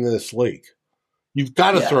end in this league. You've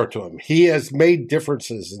got to throw to him. He has made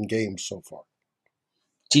differences in games so far.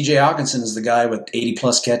 TJ Hawkinson is the guy with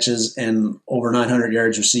 80-plus catches and over 900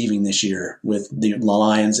 yards receiving this year with the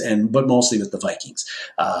Lions, but mostly with the Vikings.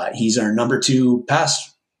 He's our number 2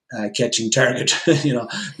 pass catching target,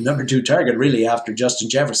 number 2 target really after Justin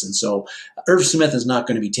Jefferson. So Irv Smith is not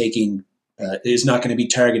going to be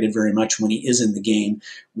targeted very much when he is in the game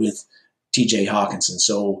with TJ Hawkinson.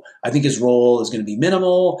 So I think his role is going to be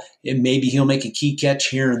minimal, and maybe he'll make a key catch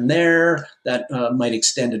here and there that might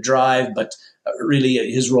extend a drive, but really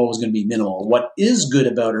his role is going to be minimal. What is good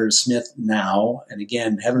about Irv Smith now, and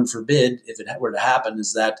again, heaven forbid if it were to happen,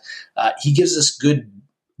 is that he gives us good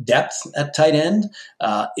depth at tight end.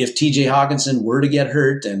 If TJ Hawkinson were to get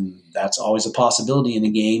hurt, and that's always a possibility in a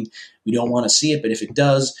game, we don't want to see it, but if it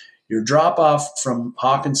does, your drop off from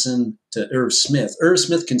Hawkinson to Irv Smith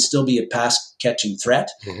can still be a pass catching threat.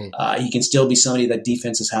 Mm-hmm. He can still be somebody that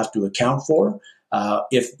defenses have to account for.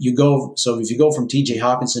 If you go from TJ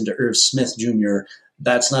Hawkinson to Irv Smith Jr.,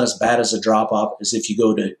 that's not as bad as a drop off as if you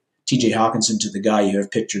go to TJ Hawkinson to the guy you have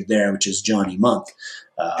pictured there, which is Johnny Monk.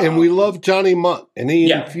 And we love Johnny Monk, and he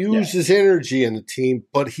infuses energy in the team,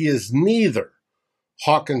 but he is neither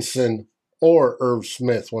Hawkinson or Irv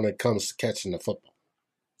Smith when it comes to catching the football.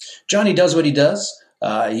 Johnny does what he does.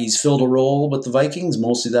 He's filled a role with the Vikings.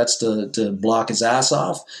 Mostly that's to block his ass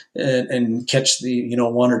off and catch the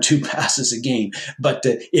 1 or 2 passes a game. But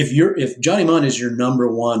if Johnny Munn is your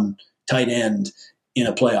number 1 tight end in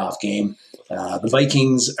a playoff game, the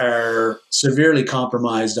Vikings are severely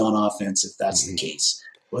compromised on offense if that's the case.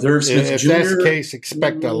 With Irv Smith if Jr., that's the case,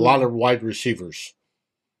 expect a lot of wide receivers.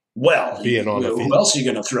 Well, being on the field. Who else are you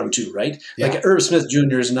going to throw to, right? Yeah. Like Irv Smith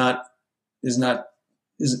Jr.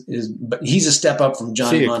 But he's a step up from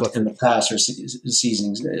Johnny Munt in the passer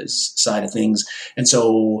season side of things. And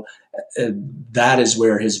so that is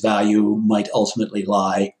where his value might ultimately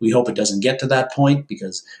lie. We hope it doesn't get to that point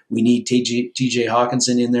because we need TJ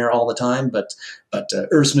Hawkinson in there all the time. But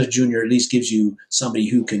Irv Smith Jr. at least gives you somebody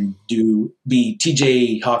who can be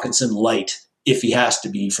TJ Hawkinson light if he has to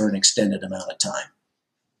be for an extended amount of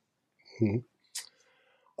time.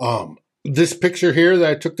 Mm-hmm. This picture here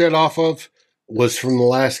that I took that off of was from the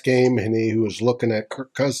last game, and he was looking at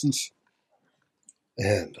Kirk Cousins.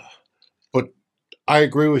 But I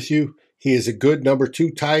agree with you. He is a good number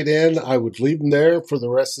 2 tight end. I would leave him there for the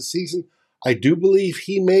rest of the season. I do believe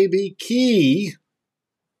he may be key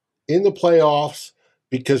in the playoffs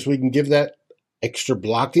because we can give that extra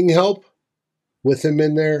blocking help with him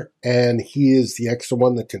in there, and he is the extra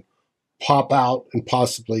one that can pop out and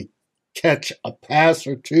possibly catch a pass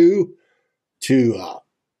or two to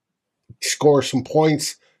score some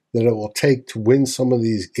points that it will take to win some of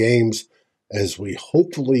these games as we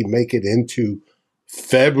hopefully make it into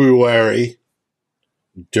February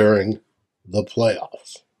during the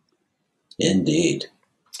playoffs. Indeed.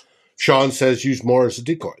 Sean says use more as a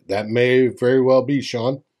decoy. That may very well be,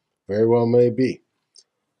 Sean. Very well may be.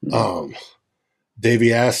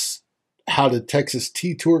 Davey asks, how did Texas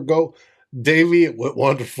T-Tour go? Davey, it went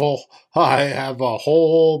wonderful. I have a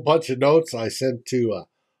whole bunch of notes I sent to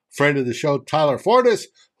friend of the show, Tyler Fortis,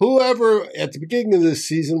 whoever at the beginning of this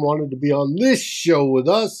season wanted to be on this show with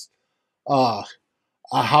us.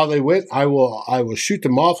 How they went, I will shoot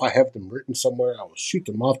them off. I have them written somewhere. I will shoot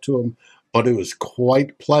them off to him, but it was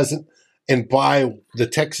quite pleasant. And by the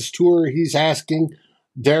Texas tour, he's asking,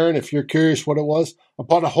 Darren, if you're curious what it was, I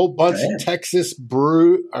bought a whole bunch of Texas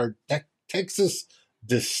Texas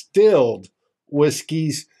distilled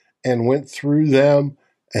whiskeys and went through them.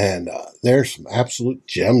 And there's some absolute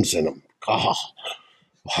gems in them.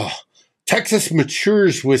 Texas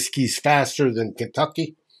matures whiskeys faster than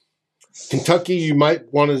Kentucky. Kentucky, you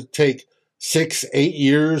might want to take 6-8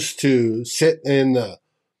 years to sit in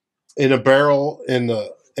a barrel in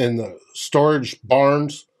the storage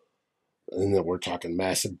barns. and then we're talking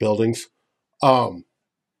massive buildings.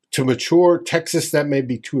 To mature, Texas, that may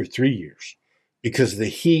be 2 or 3 years because of the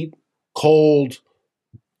heat, cold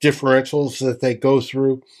differentials that they go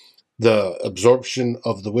through, the absorption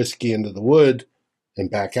of the whiskey into the wood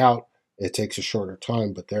and back out. It takes a shorter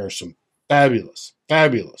time, but there are some fabulous,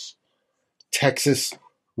 fabulous Texas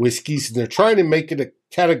whiskeys, and they're trying to make it a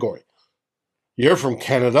category. You're from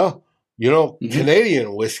Canada.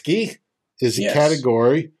 Canadian whiskey is a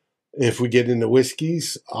category, if we get into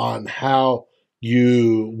whiskeys, on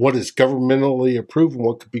what is governmentally approved and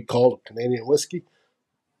what could be called a Canadian whiskey.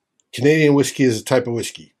 Canadian whiskey is a type of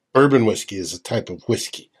whiskey. Bourbon whiskey is a type of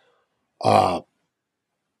whiskey.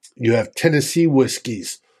 You have Tennessee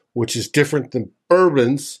whiskeys, which is different than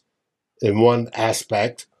bourbons in one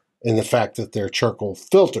aspect, in the fact that they're charcoal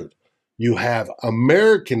filtered. You have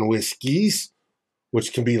American whiskeys,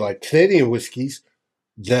 which can be like Canadian whiskeys,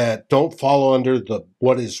 that don't fall under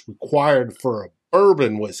what is required for a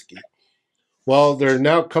bourbon whiskey. Well, they're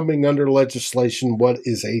now coming under legislation. What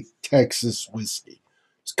is a Texas whiskey?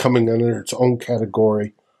 It's coming under its own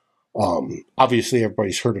category. Obviously,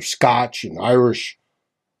 everybody's heard of Scotch and Irish.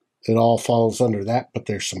 It all falls under that, but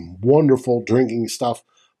there's some wonderful drinking stuff.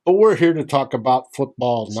 But we're here to talk about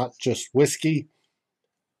football, not just whiskey.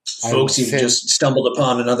 Folks, you've just stumbled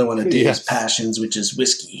upon another one of Dave's passions, which is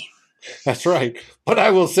whiskey. That's right. But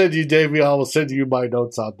I will send you, Davey, I will send you my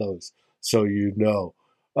notes on those so you know.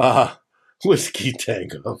 Whiskey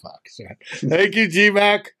Tango. Thank you,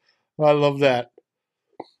 G-Mac. I love that.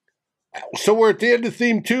 So we're at the end of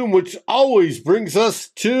Theme Tune, which always brings us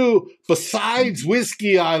to, besides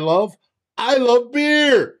whiskey I love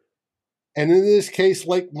beer. And in this case,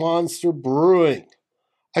 Lake Monster Brewing.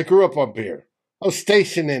 I grew up on beer. I was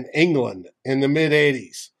stationed in England in the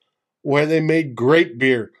mid-'80s, where they made great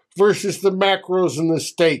beer versus the macros in the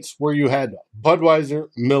States, where you had Budweiser,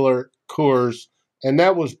 Miller, Coors, and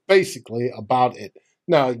that was basically about it.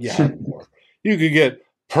 Now, you had more. You could get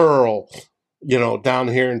Pearl, down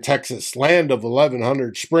here in Texas, land of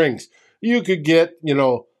 1,100 springs. You could get,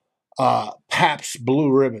 Pabst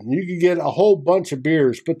Blue Ribbon. You could get a whole bunch of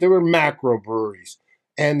beers, but they were macro breweries,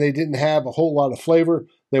 and they didn't have a whole lot of flavor.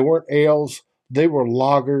 They weren't ales. They were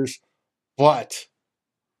lagers. But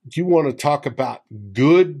you want to talk about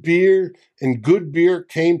good beer, and good beer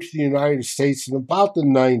came to the United States in about the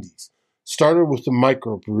 90s. Started with the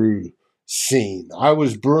microbrew scene. I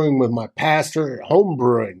was brewing with my pastor at home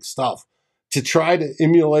brewing stuff to try to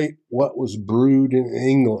emulate what was brewed in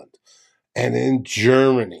England and in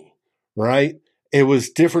Germany, right? It was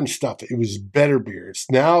different stuff. It was better beer. It's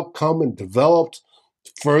now come and developed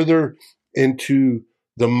further into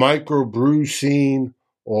the microbrew scene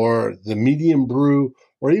or the medium brew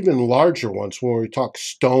or even larger ones when we talk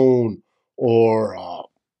Stone or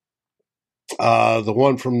the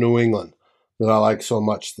one from New England that I like so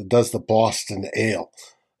much that does the Boston Ale.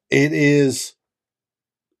 It is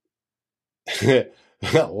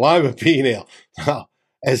Lima Bean Ale. Now,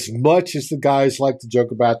 as much as the guys like to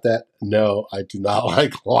joke about that, no, I do not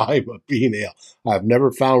like Lima Bean Ale. I've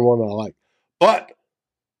never found one I like. But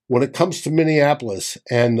when it comes to Minneapolis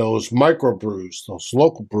and those microbrews, those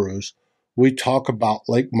local brews, we talk about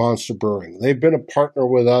Lake Monster Brewing. They've been a partner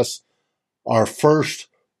with us, our first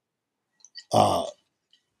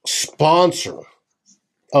sponsor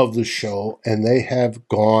of the show, and they have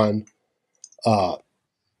gone.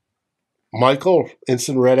 Michael,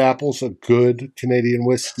 Instant Red Apple's a good Canadian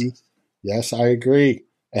whiskey. Yes, I agree.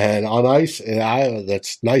 And on ice,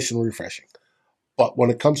 that's nice and refreshing. But when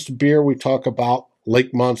it comes to beer, we talk about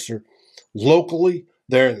Lake Monster. Locally,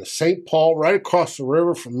 they're in the St. Paul, right across the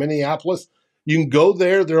river from Minneapolis. You can go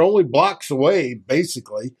there. They're only blocks away,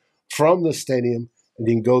 basically, from the stadium, and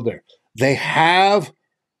you can go there. They have,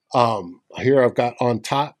 here I've got on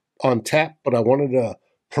tap, but I wanted to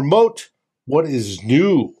promote what is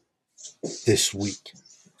new this week.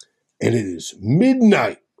 And it is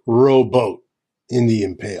Midnight Rowboat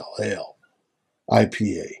Indian Pale Ale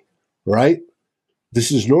IPA, right?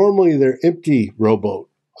 This is normally their empty Rowboat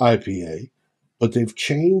IPA, but they've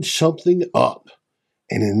changed something up.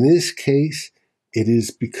 And in this case, it is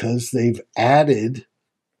because they've added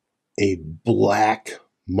a black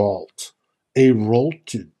malt, a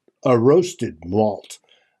roasted malt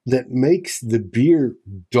that makes the beer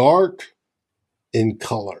dark in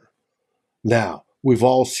color. Now, we've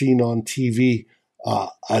all seen on TV a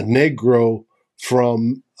Negro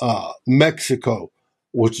from Mexico,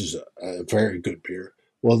 which is a very good beer.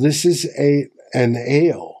 Well, this is an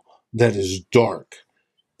ale that is dark,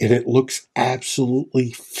 and it looks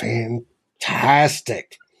absolutely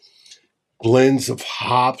fantastic. Blends of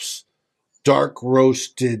hops, dark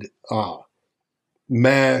roasted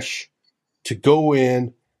mash, to go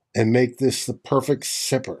in and make this the perfect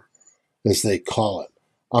sipper, as they call it.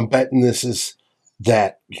 I'm betting this is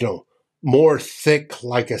that, more thick,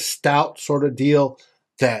 like a stout sort of deal,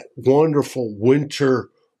 that wonderful winter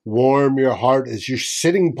warm your heart as you're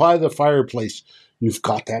sitting by the fireplace. You've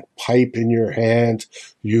got that pipe in your hand.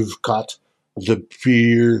 You've got the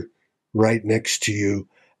beer right next to you,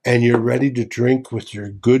 and you're ready to drink with your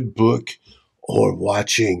good book or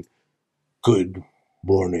watching Good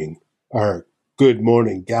Morning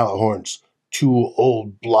Gallahorn's Two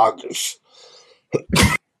Old Bloggers.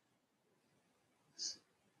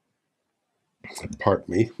 Pardon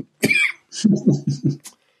me.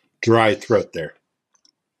 Dry throat there.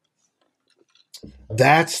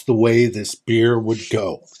 That's the way this beer would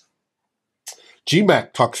go.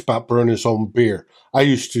 GMAC talks about brewing his own beer. I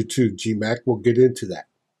used to too, GMAC. We'll get into that.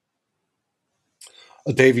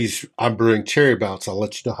 Davies, I'm brewing Cherry Bounce. I'll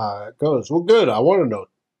let you know how it goes. Well, good. I want to know,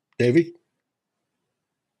 Davey.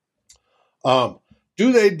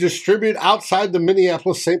 Do they distribute outside the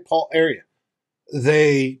Minneapolis-St. Paul area?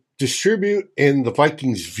 They distribute in the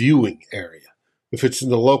Vikings viewing area. If it's in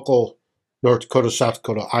the local North Dakota, South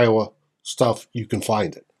Dakota, Iowa stuff, you can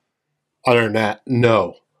find it. Other than that,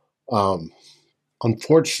 no.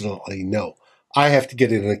 Unfortunately, no. I have to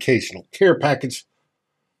get an occasional care package.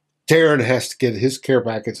 Darren has to get his care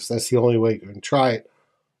package. That's the only way you can try it.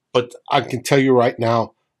 But I can tell you right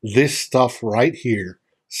now, this stuff right here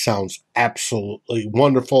sounds absolutely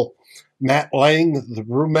wonderful. Matt Lang, the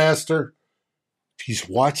brewmaster, if he's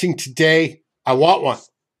watching today, I want one.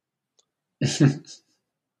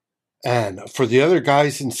 And for the other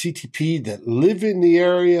guys in CTP that live in the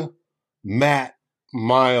area, Matt,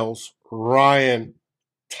 Miles, Ryan,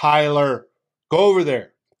 Tyler, go over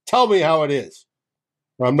there. Tell me how it is,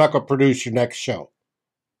 or I'm not going to produce your next show.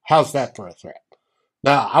 How's that for a threat?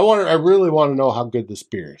 Now, I really want to know how good this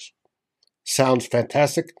beer is. Sounds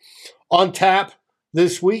fantastic. On tap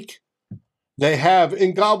this week, they have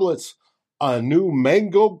in goblets a new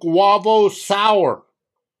Mango Guavo Sour.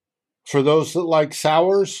 For those that like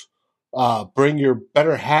sours, bring your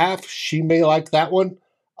better half. She may like that one.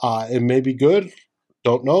 It may be good.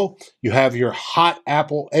 Don't know. You have your Hot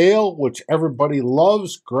Apple Ale, which everybody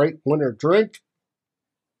loves. Great winter drink.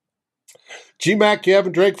 GMAC, you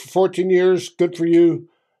haven't drank for 14 years. Good for you.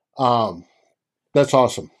 That's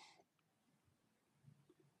awesome.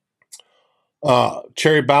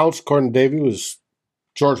 Cherry Bounce, according to Davey, was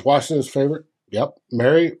George Washington's favorite. Yep.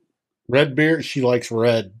 Mary, red beer. She likes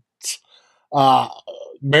reds.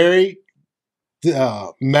 Mary,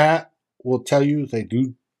 Matt will tell you they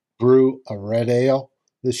do brew a red ale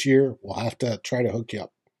this year. We'll have to try to hook you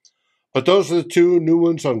up. But those are the two new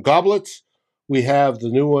ones on goblets. We have the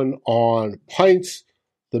new one on pints.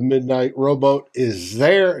 The Midnight Rowboat is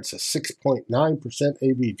there. It's a 6.9%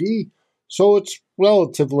 ABV, so it's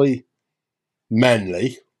relatively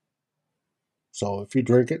manly. So if you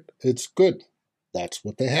drink it, it's good. That's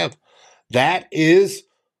what they have. That is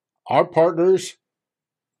our partners,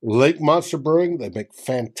 Lake Monster Brewing. They make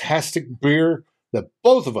fantastic beer that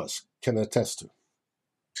both of us can attest to.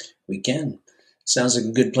 We can. Sounds like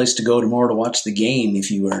a good place to go tomorrow to watch the game if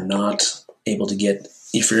you are not able to get,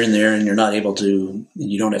 if you're in there and you're not able to,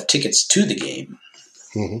 you don't have tickets to the game.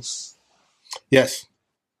 Mm-hmm. Yes,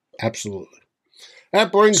 absolutely.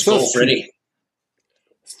 That brings us to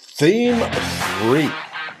Theme 3.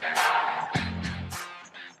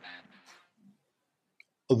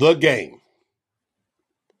 The game.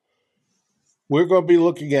 We're going to be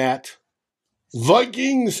looking at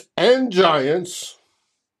Vikings and Giants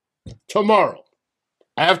tomorrow.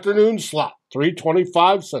 Afternoon slot,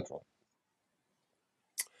 3:25 Central.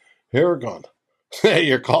 Here we're going.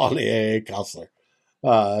 You're calling the AA counselor.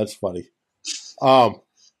 That's funny. All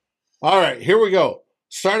right, here we go.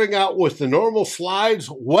 Starting out with the normal slides.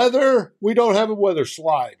 Weather, we don't have a weather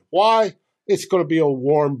slide. Why? It's going to be a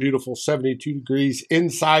warm, beautiful 72 degrees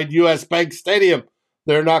inside U.S. Bank Stadium.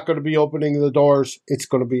 They're not going to be opening the doors. It's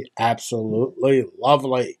going to be absolutely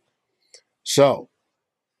lovely. So,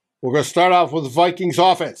 we're going to start off with the Vikings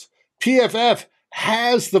offense. PFF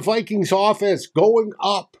has the Vikings offense going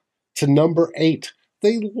up to number 8.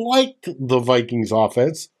 They like the Vikings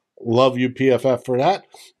offense. Love you, PFF, for that.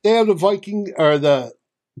 They have the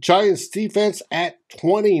Giants defense at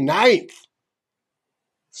 29th.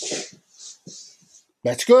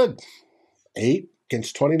 That's good. 8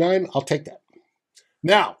 against 29. I'll take that.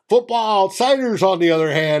 Now, Football Outsiders, on the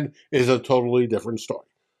other hand, is a totally different story.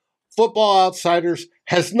 Football Outsiders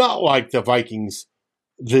has not liked the Vikings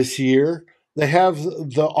this year. They have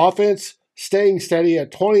the offense staying steady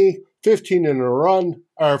at 20, 15 in the run,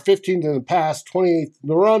 or 15 in the pass, 28 in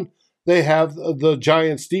the run. they have the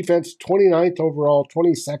Giants defense 29th overall,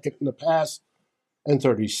 22nd in the pass, and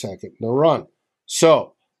 32nd in the run.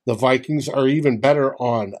 So the Vikings are even better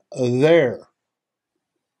on their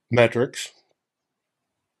metrics.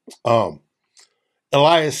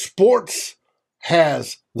 Elias Sports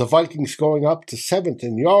has the Vikings going up to 7th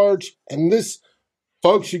in yards. And this,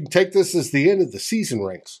 folks, you can take this as the end of the season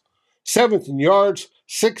ranks. 7th in yards,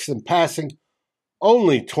 6th in passing,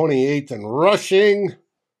 only 28th in rushing,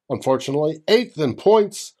 unfortunately. 8th in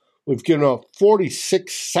points. We've given up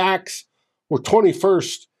 46 sacks. We're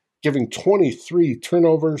 21st, giving 23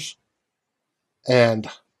 turnovers. And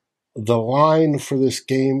the line for this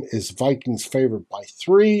game is Vikings favored by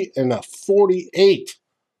 3 and a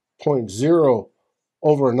 48.0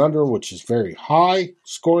 over and under, which is very high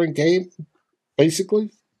scoring game,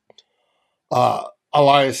 basically.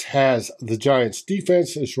 Elias has the Giants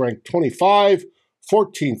defense is ranked 25,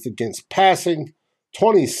 14th against passing,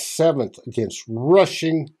 27th against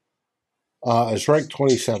rushing, is ranked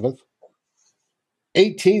 27th.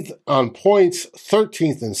 18th on points,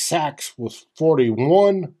 13th in sacks with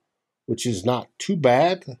 41, which is not too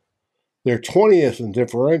bad. They're 20th in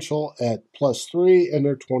differential at +3, and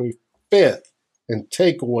they're 25th in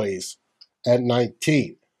takeaways at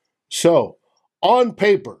 19. So, on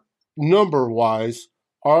paper, number-wise,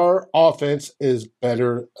 our offense is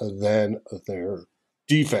better than their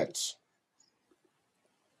defense.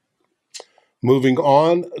 Moving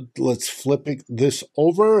on, let's flip this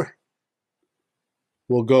over.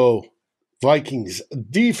 We'll go Vikings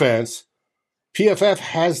defense. PFF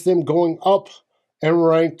has them going up and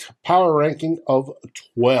ranked power ranking of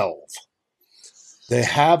 12. They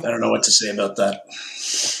have. I don't know what to say about that.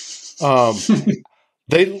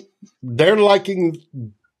 They're liking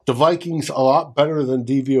the Vikings a lot better than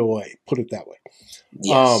DVOA. Put it that way.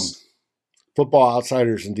 Yes. Football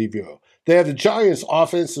Outsiders and DVOA. They have the Giants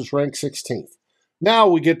offense is ranked 16th. Now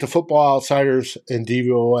we get to Football Outsiders and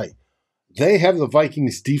DVOA. They have the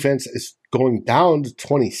Vikings defense is going down to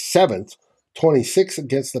 27th, 26th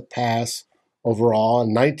against the pass overall,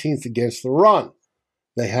 and 19th against the run.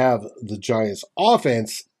 They have the Giants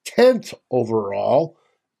offense 10th overall,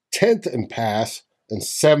 10th in pass, and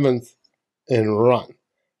 7th in run.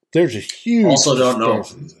 There's a huge Also don't know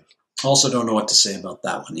what to say about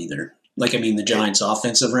that one either. The Giants'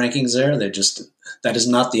 offensive rankings there, that is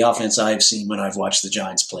not the offense I've seen when I've watched the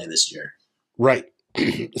Giants play this year. Right.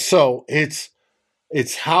 So it's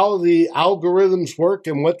how the algorithms work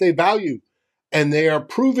and what they value. And they are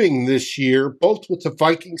proving this year, both with the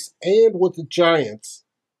Vikings and with the Giants,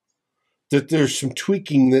 that there's some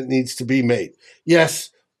tweaking that needs to be made.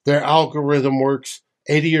 Yes, their algorithm works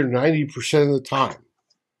 80 or 90% of the time.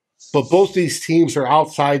 But both these teams are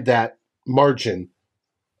outside that margin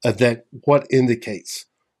that what indicates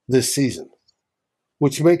this season,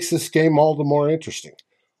 which makes this game all the more interesting.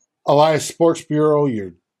 Elias Sports Bureau,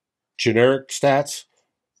 your generic stats.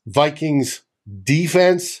 Vikings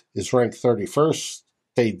defense is ranked 31st,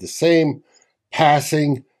 stayed the same.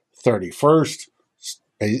 Passing, 31st.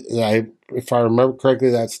 If I remember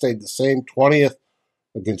correctly, that stayed the same. 20th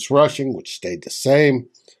against rushing, which stayed the same.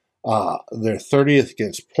 They're 30th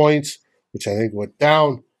against points, which I think went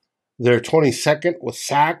down. They're 22nd with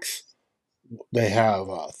sacks. They have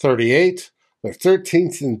 38. They're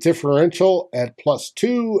 13th in differential at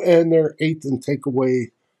 +2, and they're 8th in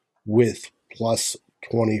takeaway with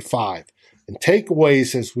 +25. And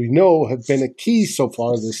takeaways, as we know, have been a key so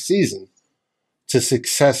far this season to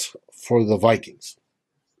success for the Vikings.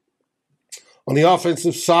 On the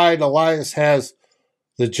offensive side, Elias has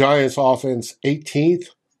the Giants offense 18th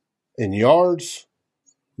in yards.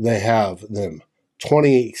 They have them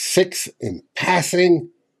 26th in passing,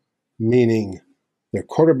 meaning their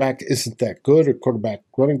quarterback isn't that good, or quarterback,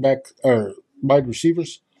 running back, or wide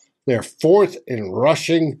receivers. They're 4th in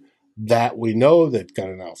rushing. That we know they've got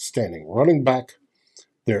an outstanding running back.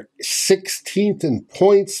 They're 16th in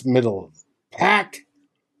points, middle of the pack.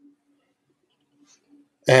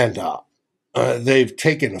 And they've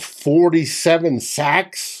taken 47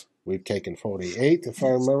 sacks. We've taken 48, if I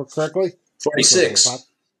remember correctly. 46.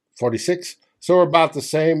 46. So we're about the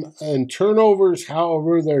same. And turnovers,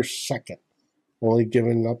 however, they're second, only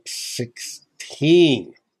giving up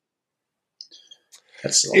 16.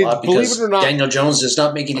 That's a lot because Daniel Jones does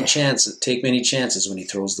not take many chances when he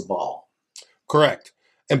throws the ball. Correct.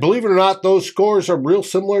 And believe it or not, those scores are real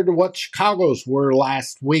similar to what Chicago's were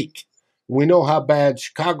last week. We know how bad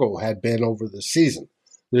Chicago had been over the season.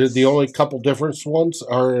 The only couple different ones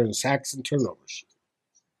are in sacks and turnovers.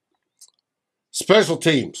 Special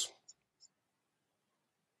teams.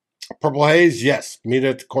 Purple Haze, yes. Meet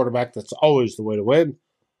at the quarterback. That's always the way to win.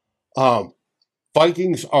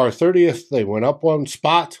 Vikings are 30th. They went up one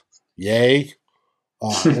spot. Yay.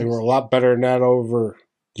 They were a lot better than that over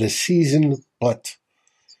the season, but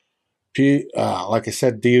like I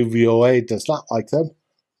said, DVOA does not like them.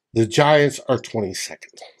 The Giants are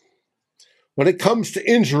 22nd. When it comes to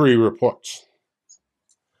injury reports,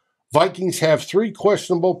 Vikings have 3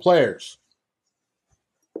 questionable players.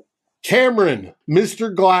 Cameron,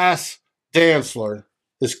 Mr. Glass Dantzler,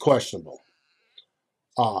 is questionable.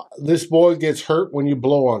 This boy gets hurt when you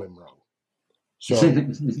blow on him wrong. So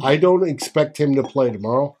I don't expect him to play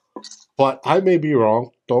tomorrow, but I may be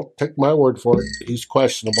wrong. Don't take my word for it. He's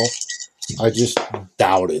questionable. I just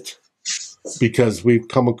doubt it because we've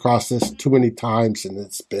come across this too many times and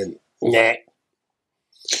it's been nah.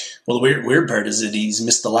 Well, the weird part is that he's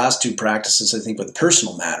missed the last 2 practices, I think, with a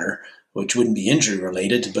personal matter, which wouldn't be injury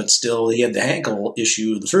related, but still he had the ankle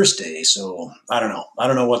issue the first day. So I don't know. I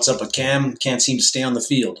don't know what's up with Cam. Can't seem to stay on the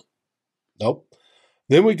field. Nope.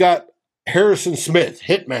 Then we got Harrison Smith,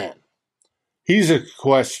 Hitman. He's a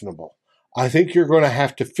questionable. I think you're going to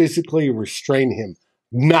have to physically restrain him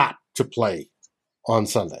not to play on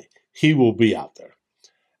Sunday. He will be out there.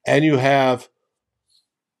 And you have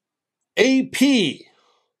AP,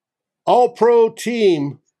 All-Pro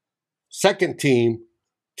team, second team,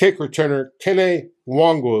 kick returner Kene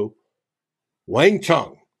Wangwu, Wang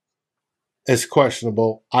Chung is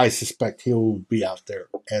questionable. I suspect he will be out there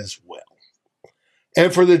as well.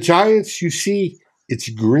 And for the Giants, you see, it's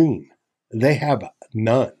green. They have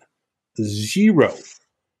none. 0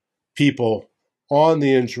 people on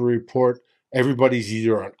the injury report. Everybody's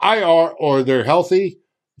either on IR or they're healthy,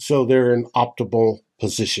 so they're in optimal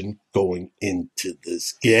position going into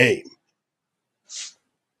this game.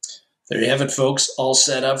 There you have it, folks. All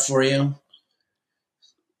set up for you.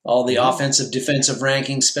 All the offensive, defensive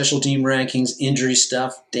rankings, special team rankings, injury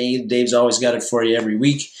stuff. Dave's always got it for you every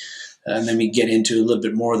week. And then we get into a little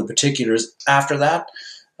bit more of the particulars after that,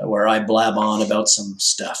 where I blab on about some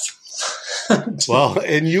stuff. Well,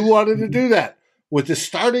 and you wanted to do that with the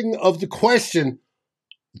starting of the question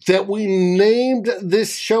that we named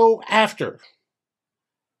this show after.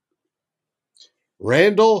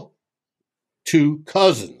 Randall to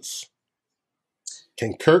Cousins.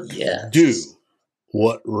 Can Kirk do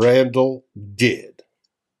what Randall did?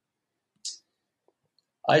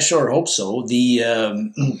 I sure hope so.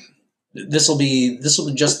 This will be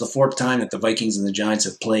just the 4th time that the Vikings and the Giants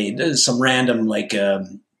have played. There's some random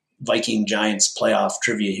Viking Giants playoff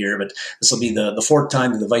trivia here, but this will be the 4th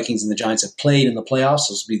time that the Vikings and the Giants have played in the playoffs.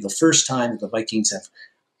 This will be the first time that the Vikings have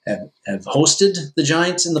hosted the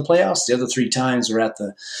Giants in the playoffs. The other 3 times were at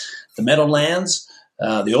the Meadowlands,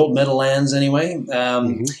 the old Meadowlands anyway.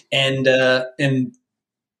 And no.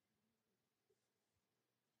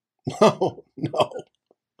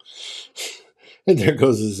 And there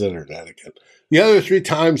goes his internet again. The other 3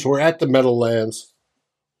 times we're at the Meadowlands,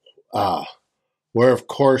 where, of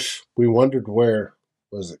course, we wondered where,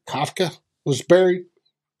 was it Kafka was buried?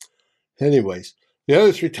 Anyways, the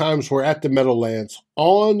other 3 times we're at the Meadowlands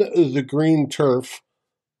on the green turf,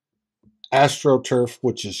 AstroTurf,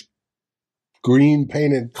 which is green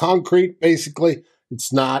painted concrete, basically.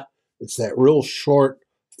 It's not. It's that real short,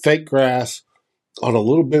 fake grass on a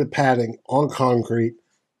little bit of padding on concrete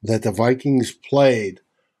that the Vikings played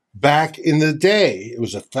back in the day. It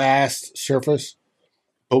was a fast surface,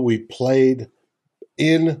 but we played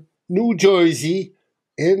in New Jersey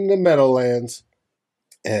in the Meadowlands.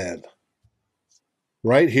 And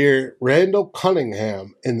right here, Randall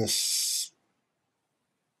Cunningham in the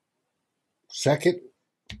second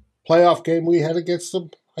playoff game we had against them,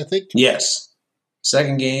 I think. Yes.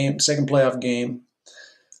 Second playoff game.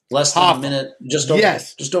 Less than a minute. Just over.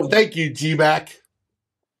 Yes. Just over. Thank you, G-Mac.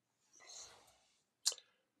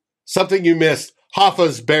 Something you missed.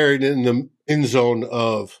 Hoffa's buried in the end zone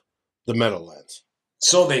of the Meadowlands.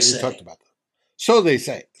 So they say. We talked about that. So they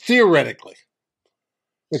say. Theoretically.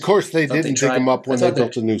 Of course, they didn't dig him up when they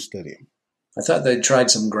built a new stadium. I thought they tried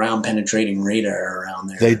some ground penetrating radar around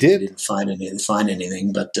there. They did. They didn't find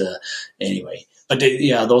anything, but anyway. But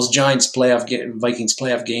those Giants Vikings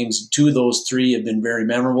playoff games, 2 of those 3 have been very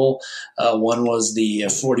memorable. One was the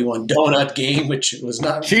 41 donut game, which was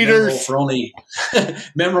not cheaters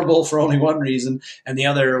memorable for only one reason, and the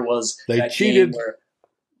other was they cheated.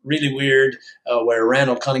 Really weird, where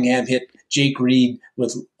Randall Cunningham hit Jake Reed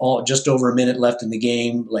with just over a minute left in the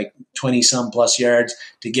game, like 20-some plus yards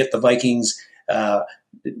to get the Vikings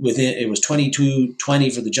it was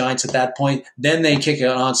 22-20 for the Giants at that point. Then they kick an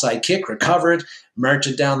onside kick, recover it. march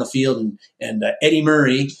it down the field, and Eddie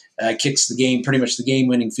Murray kicks pretty much the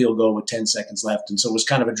game-winning field goal with 10 seconds left. And so it was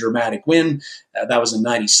kind of a dramatic win. That was in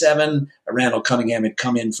 97. Randall Cunningham had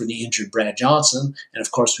come in for the injured Brad Johnson. And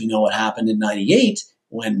of course, we know what happened in 98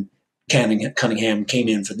 when Cunningham came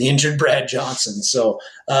in for the injured Brad Johnson. So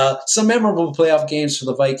some memorable playoff games for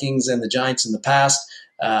the Vikings and the Giants in the past.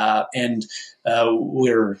 Are we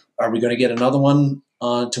going to get another one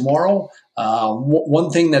tomorrow? One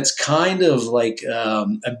thing that's kind of like a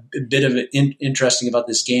bit of interesting about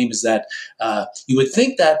this game is that you would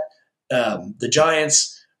think that the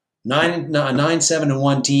Giants,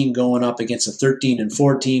 9-7-1 team going up against a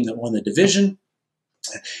 13-4 team that won the division,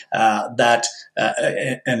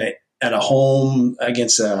 at a home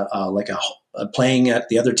against playing at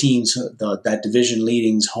the other teams, that division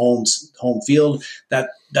leading's home field,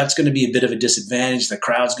 that's going to be a bit of a disadvantage. The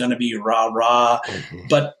crowd's going to be rah-rah. Mm-hmm.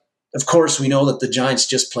 But, of course, we know that the Giants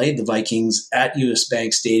just played the Vikings at US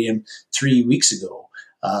Bank Stadium 3 weeks ago.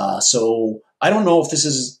 So I don't know if this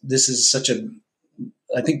is such a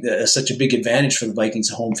big advantage for the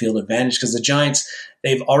Vikings, a home field advantage, because the Giants,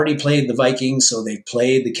 they've already played the Vikings, so they've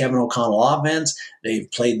played the Kevin O'Connell offense, they've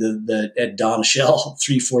played the Ed Donachelle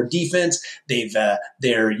 3-4 defense,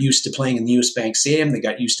 they're used to playing in the US Bank Stadium, they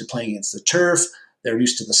got used to playing against the turf, they're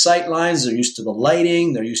used to the sight lines, they're used to the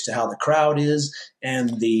lighting, they're used to how the crowd is,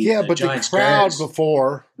 and the Giants the crowd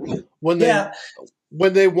before, when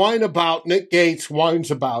they whine about, Nick Gates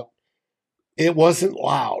whines about, it wasn't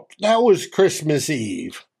loud. That was Christmas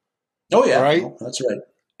Eve. Oh, yeah. Right? No, that's right.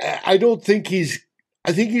 I think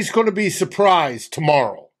he's going to be surprised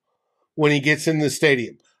tomorrow when he gets in the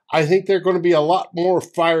stadium. I think they're going to be a lot more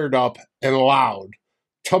fired up and loud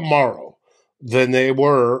tomorrow than they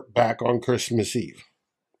were back on Christmas Eve.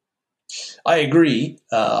 I agree,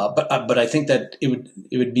 but I think that it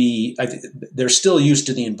would be. They're still used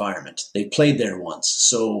to the environment. They played there once,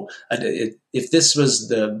 so if this was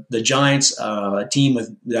the Giants, a team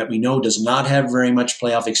that we know does not have very much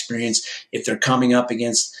playoff experience, if they're coming up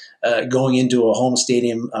against going into a home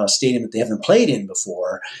stadium, that they haven't played in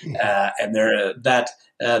before, and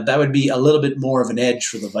that would be a little bit more of an edge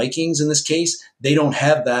for the Vikings in this case. They don't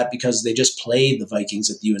have that because they just played the Vikings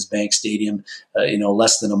at the US Bank Stadium,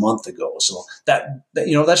 less than a month ago. So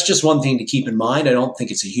that's just one thing to keep in mind. I don't think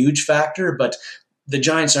it's a huge factor, but the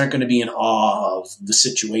Giants aren't going to be in awe of the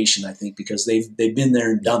situation, I think, because they've been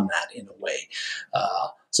there and done that in a way.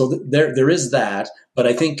 So there is that, but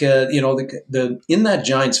I think in that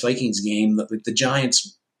Giants Vikings game, the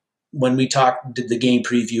Giants. When we did the game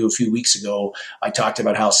preview a few weeks ago, I talked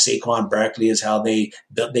about how Saquon Barkley is how they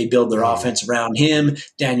build their offense around him.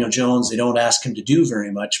 Daniel Jones, they don't ask him to do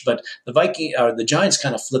very much, but the Giants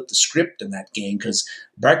kind of flipped the script in that game because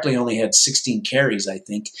Barkley only had 16 carries, I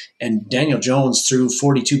think, and Daniel Jones threw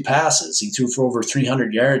 42 passes. He threw for over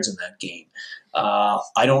 300 yards in that game.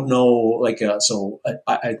 I don't know,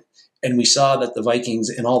 and we saw that the Vikings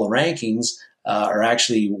in all the rankings are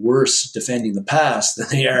actually worse defending the pass than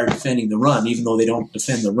they are defending the run, even though they don't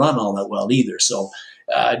defend the run all that well either. So,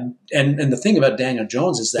 and the thing about Daniel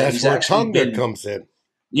Jones is that he's actually comes in.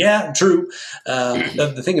 Yeah, true.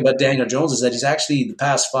 The thing about Daniel Jones is that he's actually the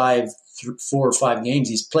past 4 or 5 games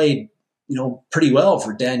he's played, pretty well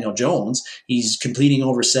for Daniel Jones. He's completing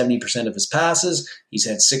over 70% of his passes. He's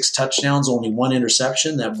had 6 touchdowns, only 1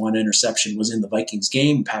 interception. That 1 interception was in the Vikings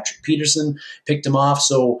game. Patrick Peterson picked him off.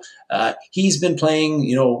 So he's been playing,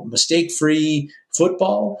 mistake-free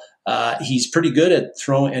football. He's pretty good at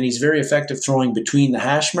throwing, and he's very effective throwing between the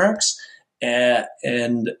hash marks. And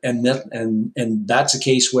that's a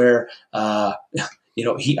case where I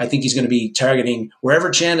think he's going to be targeting wherever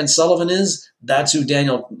Chandon Sullivan is. That's who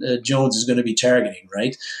Daniel Jones is going to be targeting,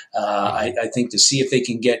 right? I think to see if they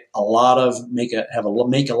can get make a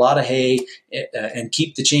lot of hay and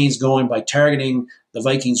keep the chains going by targeting the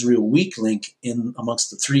Vikings' real weak link in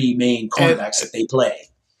amongst the 3 main cornerbacks that they play.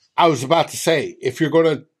 I was about to say, if you're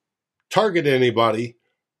going to target anybody,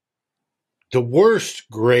 the worst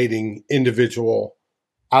grading individual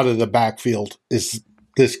out of the backfield is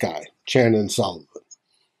this guy, Chandon Sullivan.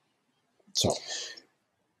 So,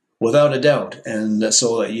 without a doubt, and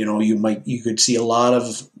so you could see a lot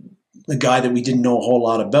of the guy that we didn't know a whole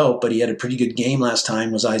lot about, but he had a pretty good game last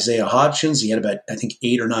time. Was Isaiah Hodgins? He had about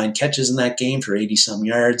 8 or 9 catches in that game for 80-some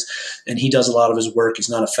yards, and he does a lot of his work. He's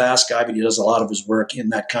not a fast guy, but he does a lot of his work in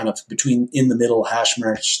that kind of in the middle hash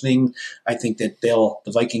march thing. I think that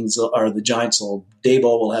the Vikings or the Giants will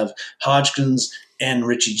have Hodgins and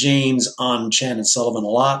Richie James on Chandon Sullivan a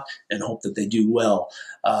lot, and hope that they do well.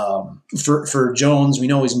 For Jones, we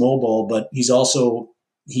know he's mobile, but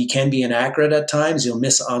he can be inaccurate at times. He'll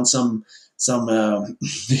miss on some he'll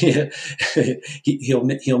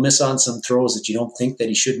miss on some throws that you don't think that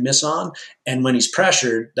he should miss on. And when he's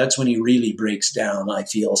pressured, that's when he really breaks down, I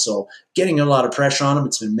feel. So getting a lot of pressure on him,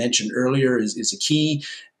 it's been mentioned earlier, is a key.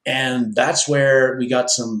 And that's where we got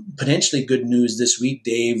some potentially good news this week,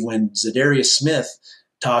 Dave, when Za'Darius Smith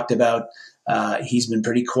talked about he's been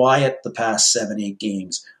pretty quiet the past 7-8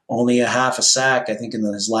 games. Only a half a sack, I think, in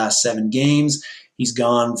his last 7 games. He's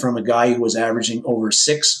gone from a guy who was averaging over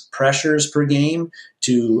 6 pressures per game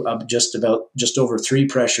to just over 3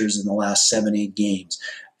 pressures in the last 7-8 games.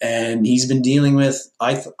 And he's been dealing with,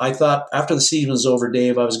 I thought after the season was over,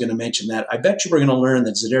 Dave, I was going to mention that. I bet you we're going to learn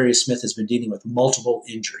that Za'Darius Smith has been dealing with multiple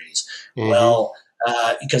injuries. Mm-hmm. Well,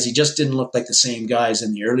 because he just didn't look like the same guys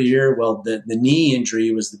in the early year. Well, the knee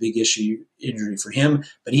injury was the big injury for him,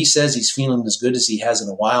 but he says he's feeling as good as he has in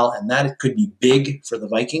a while, and that could be big for the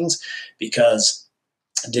Vikings because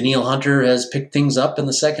Danielle Hunter has picked things up in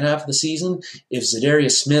the second half of the season. If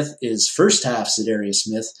Za'Darius Smith is first half Za'Darius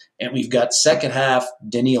Smith and we've got second half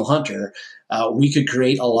Danielle Hunter, we could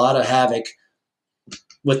create a lot of havoc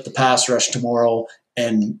with the pass rush tomorrow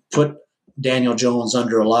and put Daniel Jones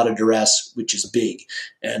under a lot of duress, which is big.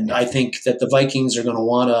 And I think that the Vikings are going to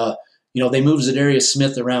want to, they move Za'Darius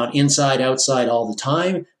Smith around inside, outside all the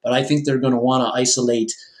time, but I think they're going to want to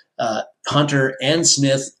isolate Hunter and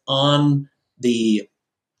Smith on the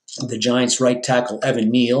Giants' right tackle, Evan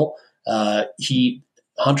Neal.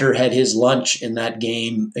 Hunter had his lunch in that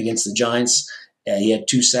game against the Giants. He had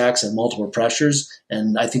 2 sacks and multiple pressures,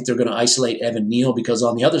 and I think they're going to isolate Evan Neal because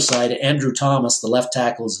on the other side, Andrew Thomas, the left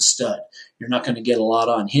tackle, is a stud. You're not going to get a lot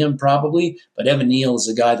on him probably, but Evan Neal is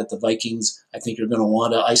a guy that the Vikings, I think, are going to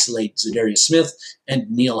want to isolate Za'Darius Smith and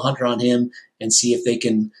Danielle Hunter on him and see if they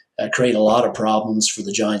can create a lot of problems for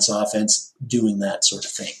the Giants' offense doing that sort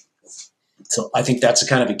of thing. So I think that's a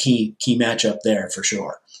kind of a key matchup there for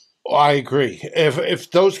sure. Well, I agree. If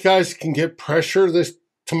those guys can get pressure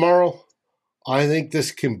tomorrow, I think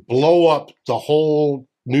this can blow up the whole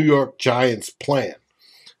New York Giants plan.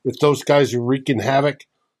 If those guys are wreaking havoc,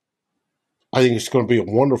 I think it's going to be a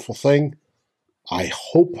wonderful thing. I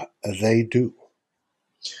hope they do.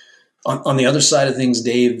 On the other side of things,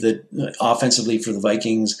 Dave, that offensively for the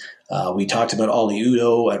Vikings, we talked about Oli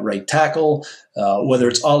Udoh at right tackle. Whether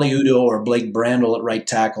it's Oli Udoh or Blake Brandel at right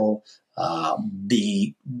tackle,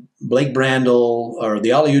 the Blake Brandel or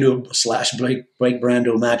the Oli Udoh / Blake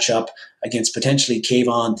Brandel matchup against potentially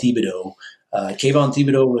Kayvon Thibodeaux. Kayvon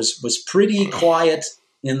Thibodeaux was pretty quiet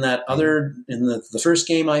in the first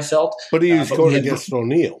game, I felt. But he was going against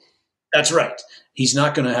O'Neill. That's right. He's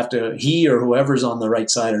not going to have to, he or whoever's on the right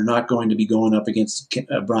side are not going to be going up against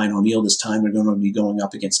Brian O'Neill this time. They're going to be going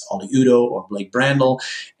up against Oli Udoh or Blake Brandel.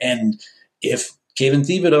 And if Kayvon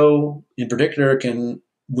Thibodeaux in particular can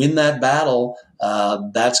win that battle,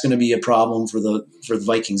 that's going to be a problem for the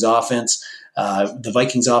Vikings offense. The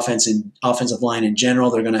Vikings offensive line in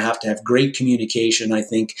general, they're going to have great communication, I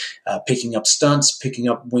think, picking up stunts, picking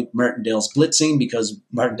up Wink Martindale's blitzing, because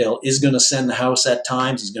Martindale is going to send the house at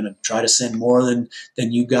times. He's going to try to send more than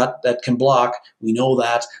you got that can block. We know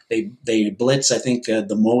that. They blitz, I think,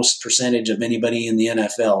 the most percentage of anybody in the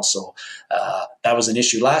NFL. So that was an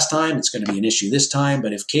issue last time. It's going to be an issue this time.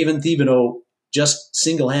 But if Kayvon Thibodeaux just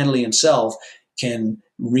single-handedly himself can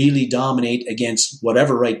really dominate against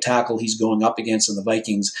whatever right tackle he's going up against in the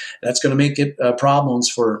Vikings, that's going to make it problems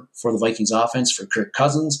for the Vikings offense, for Kirk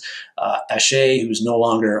Cousins. Ashe, who's no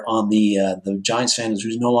longer on the Giants fan,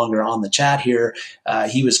 who's no longer on the chat here,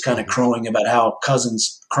 he was kind of crowing about how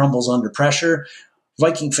Cousins crumbles under pressure.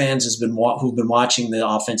 Viking fans who've been watching the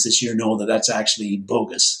offense this year know that that's actually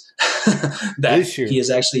bogus. This year. He is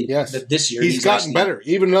actually, yes. This year he's gotten better.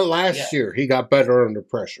 Even last year, he got better under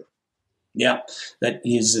pressure. Yeah, that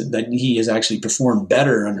he has actually performed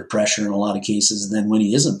better under pressure in a lot of cases than when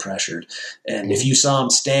he isn't pressured. And if you saw him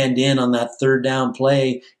stand in on that third down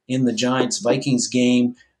play in the Giants-Vikings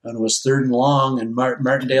game, and it was 3rd and long, and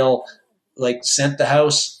Martindale sent the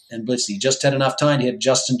house and blitzed. He just had enough time to hit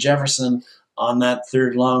Justin Jefferson on that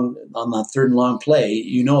third and long play.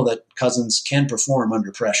 You know that Cousins can perform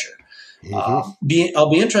under pressure. Mm-hmm. I'll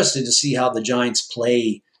be interested to see how the Giants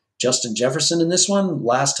play Justin Jefferson in this one.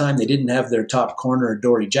 Last time they didn't have their top corner,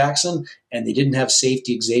 Dory Jackson, and they didn't have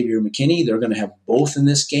safety Xavier McKinney. They're going to have both in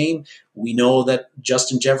this game. We know that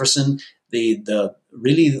Justin Jefferson,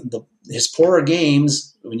 his poorer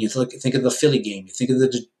games, when you think of the Philly game, you think of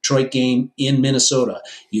the Detroit game in Minnesota,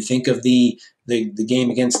 you think of the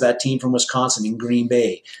game against that team from Wisconsin in Green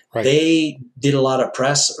Bay. Right. They did a lot of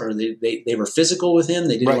press, or they were physical with him.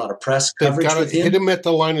 They did a lot of press coverage with him. Hit him at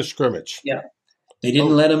the line of scrimmage. Yeah. They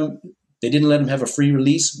didn't let him They didn't let him have a free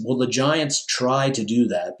release. Well, the Giants tried to do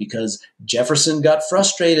that because Jefferson got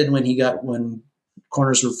frustrated when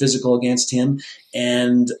corners were physical against him,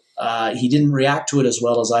 and he didn't react to it as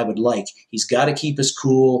well as I would like. He's got to keep his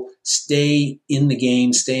cool, stay in the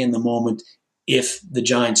game, stay in the moment if the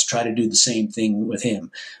Giants try to do the same thing with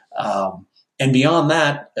him. And beyond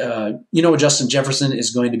that, Justin Jefferson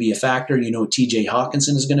is going to be a factor. TJ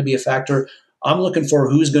Hawkinson is going to be a factor. I'm looking for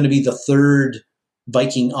who's going to be the third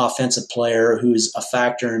Viking offensive player who's a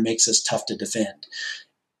factor and makes us tough to defend.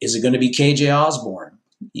 Is it going to be KJ Osborne?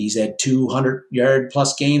 He's had 200-yard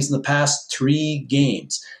plus games in the past 3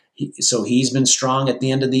 games. So he's been strong at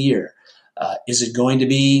the end of the year. Is it going to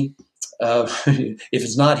be, if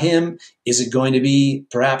it's not him, is it going to be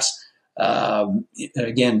perhaps,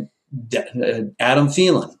 again, Adam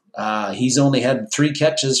Thielen? He's only had 3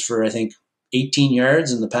 catches for, I think, 18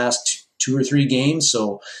 yards in the past 2 or 3 games.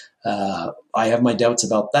 So I have my doubts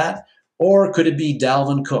about that. Or could it be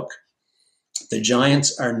Dalvin Cook? The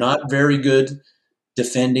Giants are not very good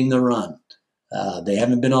defending the run. They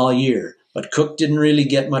haven't been all year. But Cook didn't really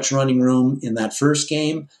get much running room in that first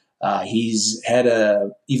game. He's had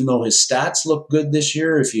even though his stats look good this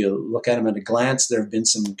year, if you look at him at a glance, there have been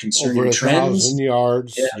some concerning over trends. 1,000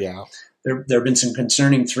 yards, yeah. There have been some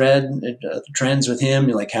concerning trends with him,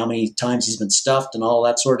 like how many times he's been stuffed and all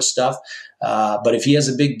that sort of stuff. But if he has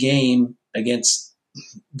a big game against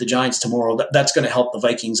the Giants tomorrow, that's going to help the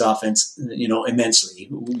Vikings offense, immensely.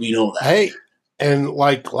 We know that. Hey, and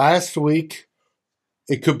like last week,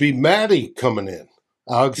 it could be Matty coming in,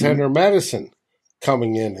 Alexander Madison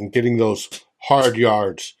coming in and getting those hard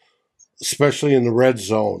yards, especially in the red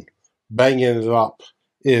zone, banging it up.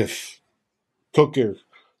 If Cooker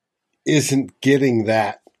isn't getting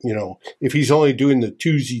that, if he's only doing the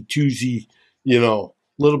twosie,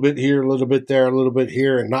 little bit here, a little bit there, a little bit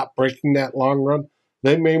here, and not breaking that long run,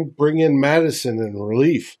 they may bring in Madison in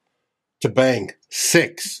relief to bang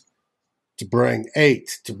 6, to bring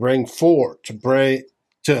 8, to bring 4,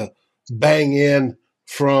 to bang in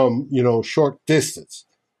from, short distance.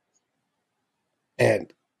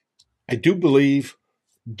 And I do believe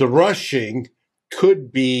the rushing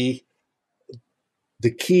could be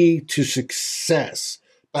the key to success.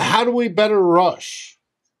 But how do we better rush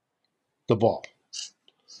the ball?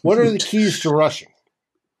 What are the keys to rushing?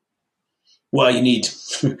 Well, you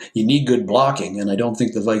need good blocking, and I don't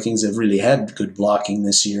think the Vikings have really had good blocking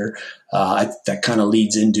this year. That kind of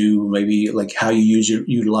leads into maybe like how you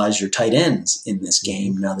utilize your tight ends in this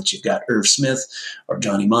game. Now that you've got Irv Smith or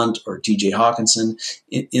Johnny Munt or T.J. Hawkinson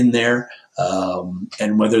in there,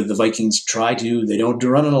 and whether the Vikings they don't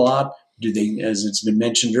run it a lot. Do they, as it's been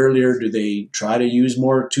mentioned earlier, do they try to use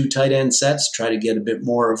more 2 tight end sets, try to get a bit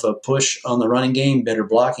more of a push on the running game, better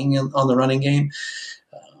blocking on the running game?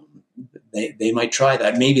 They might try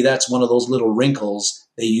that. Maybe that's one of those little wrinkles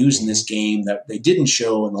they use in this game that they didn't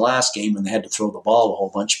show in the last game when they had to throw the ball a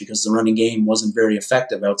whole bunch because the running game wasn't very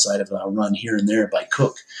effective outside of a run here and there by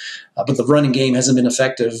Cook. But the running game hasn't been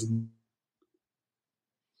effective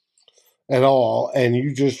at all, and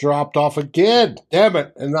you just dropped off again. Damn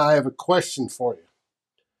it. And I have a question for you.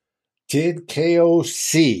 Did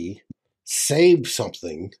KOC save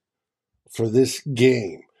something for this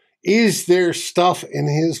game? Is there stuff in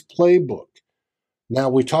his playbook? Now,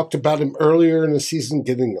 we talked about him earlier in the season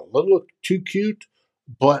getting a little too cute,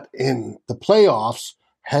 but in the playoffs,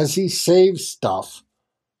 has he saved stuff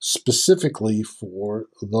specifically for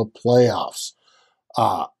the playoffs?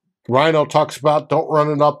 Rhino talks about don't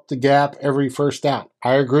run it up the gap every first down.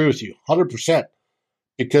 I agree with you 100%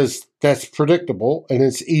 because that's predictable and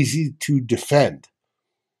it's easy to defend.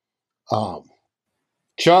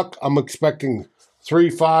 Chuck, I'm expecting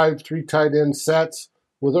 3-5, 3 tight end sets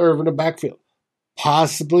with Irv in the backfield.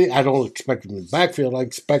 Possibly, I don't expect him in the backfield. I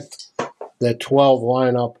expect that 12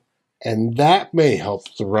 lineup, and that may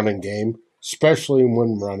help the running game, especially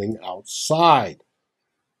when running outside.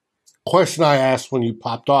 Question I asked when you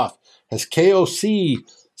popped off, has KOC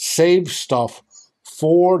saved stuff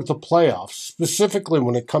for the playoffs, specifically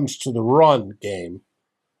when it comes to the run game,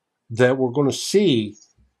 that we're going to see,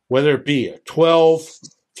 whether it be a 12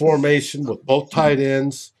 formation with both tight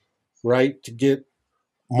ends, right, to get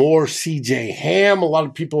more CJ Ham. A lot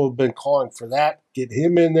of people have been calling for that. Get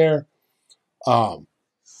him in there.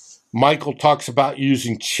 Michael talks about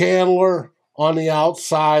using Chandler on the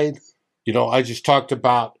outside. I just talked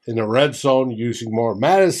about in the red zone using more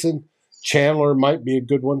Madison. Chandler might be a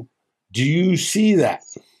good one. Do you see that?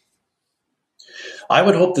 I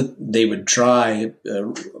would hope that they would try.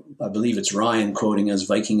 I believe it's Ryan quoting us,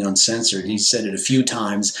 Viking Uncensored. He said it a few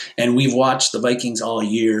times, and we've watched the Vikings all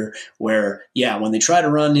year where, when they try to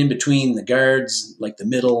run in between the guards, like the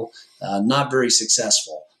middle, not very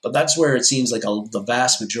successful. But that's where it seems like the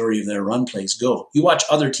vast majority of their run plays go. You watch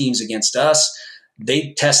other teams against us,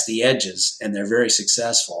 they test the edges, and they're very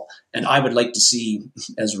successful. And I would like to see,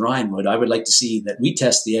 as Ryan would, I would like to see that we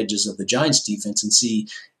test the edges of the Giants defense and see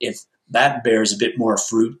if that bears a bit more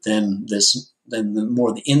fruit than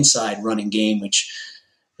the inside running game, which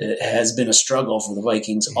has been a struggle for the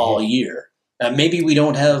Vikings all year. Maybe we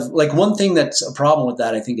don't have, like, one thing that's a problem with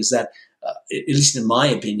that, I think, is that, at least in my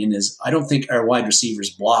opinion, is I don't think our wide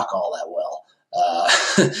receivers block all that well.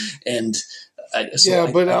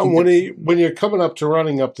 When you're coming up to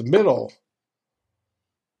running up the middle,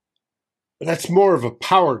 that's more of a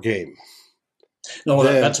power game. No,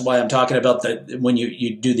 that's why I'm talking about that. When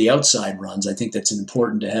you do the outside runs, I think that's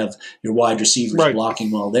important to have your wide receivers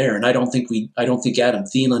blocking well there. And I don't think Adam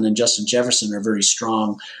Thielen and Justin Jefferson are very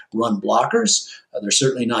strong run blockers. They're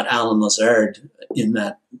certainly not Alan Lazard in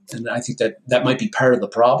that, and I think that might be part of the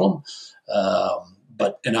problem.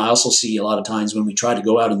 And I also see a lot of times when we try to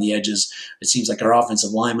go out on the edges, it seems like our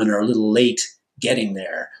offensive linemen are a little late getting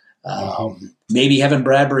there. Maybe having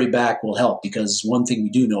Bradbury back will help, because one thing we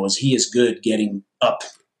do know is he is good getting up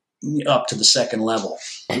to the second level.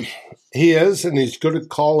 He is, and he's good at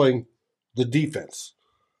calling the defense.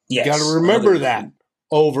 Yes. You got to remember that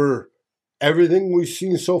over everything we've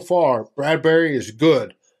seen so far, Bradbury is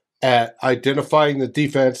good at identifying the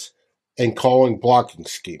defense and calling blocking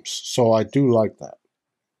schemes. So I do like that.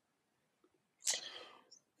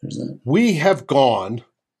 We have gone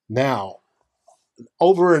now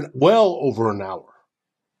well over an hour.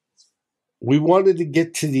 We wanted to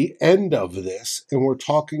get to the end of this, and we're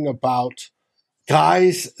talking about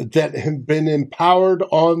guys that have been empowered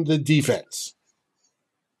on the defense.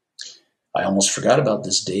 I almost forgot about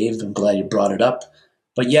this, Dave. I'm glad you brought it up.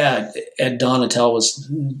 But yeah, Ed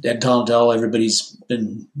Donatel, everybody's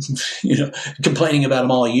been, complaining about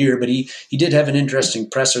him all year, but he did have an interesting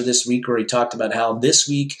presser this week where he talked about how this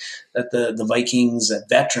week that the Vikings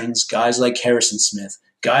veterans, guys like Harrison Smith,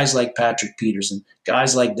 guys like Patrick Peterson,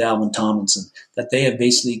 guys like Dalvin Tomlinson, that they have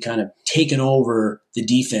basically kind of taken over the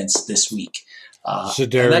defense this week.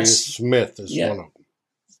 Za'Darius Smith is one of them.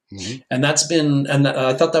 Mm-hmm. And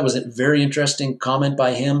I thought that was a very interesting comment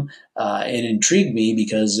by him. It intrigued me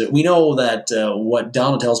because we know that what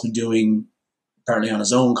Donatel's been doing, apparently on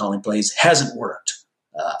his own calling plays, hasn't worked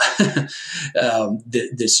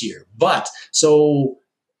this year. But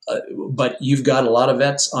you've got a lot of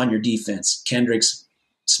vets on your defense: Kendricks,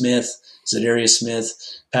 Smith, Za'Darius Smith,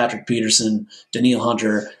 Patrick Peterson, Danielle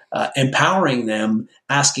Hunter, empowering them,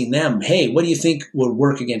 asking them, "Hey, what do you think would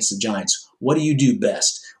work against the Giants? What do you do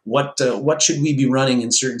best? What should we be running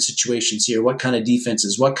in certain situations here? What kind of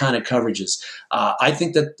defenses? What kind of coverages?" I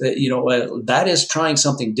think that that is trying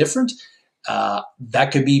something different.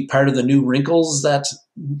 That could be part of the new wrinkles that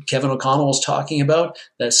Kevin O'Connell was talking about.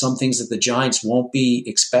 That some things that the Giants won't be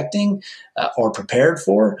expecting or prepared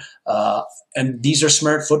for. And these are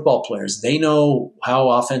smart football players. They know how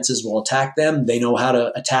offenses will attack them. They know how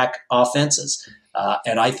to attack offenses.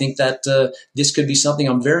 And I think that this could be something.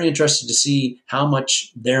 I'm very interested to see how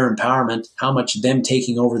much their empowerment, how much them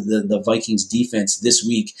taking over the Vikings defense this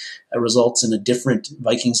week results in a different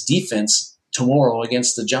Vikings defense tomorrow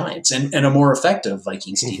against the Giants, and a more effective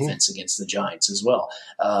Vikings defense against the Giants as well.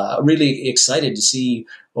 Really excited to see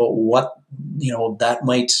what that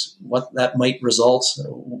might result,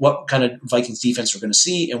 what kind of Vikings defense we're going to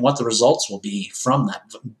see, and what the results will be from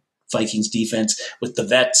that Vikings defense with the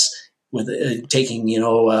vets. With taking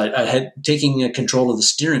control of the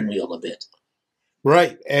steering wheel a bit,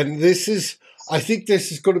 right? And I think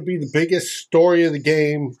this is going to be the biggest story of the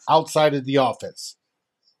game outside of the offense.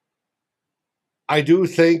 I do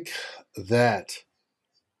think that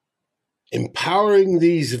empowering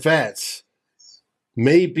these vets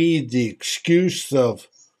may be the excuse of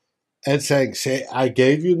Ed saying, "Say, I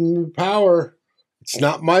gave you the power. It's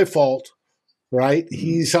not my fault," right? Mm-hmm.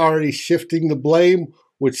 He's already shifting the blame,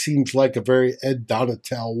 which seems like a very Ed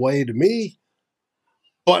Donatel way to me.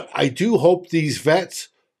 But I do hope these vets,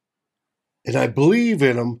 and I believe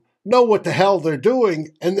in them, know what the hell they're doing,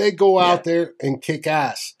 and they go out there and kick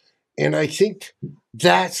ass. And I think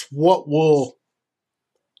that's what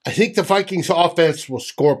I think the Vikings offense will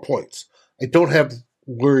score points. I don't have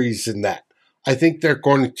worries in that. I think they're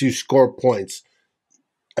going to score points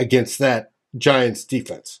against that Giants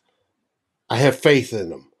defense. I have faith in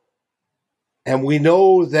them. And we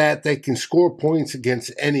know that they can score points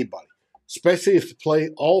against anybody. especially if they play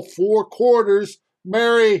all 4 quarters.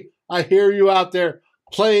 Mary, I hear you out there.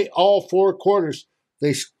 Play all 4 quarters.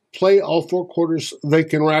 They play all 4 quarters. They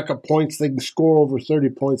can rack up points. They can score over 30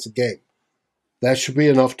 points a game. That should be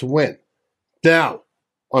enough to win. Now,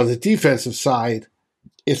 on the defensive side,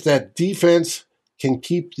 if that defense can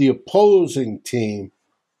keep the opposing team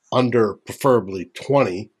under preferably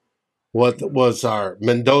 20, what was our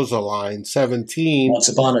Mendoza line, 17. Once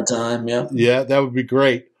upon a time, yeah. Yeah, that would be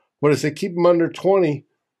great. But if they keep them under 20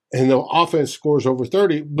 and the offense scores over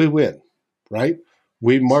 30, we win, right?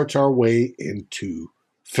 We march our way into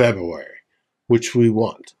February, which we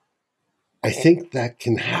want. I think that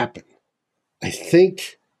can happen. I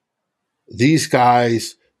think these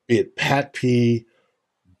guys, be it Pat P.,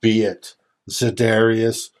 be it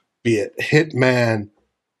Za'Darius, be it Hitman,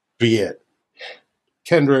 be it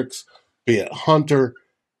Kendricks, be it Hunter,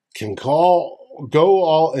 can go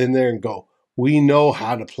all in there and go, we know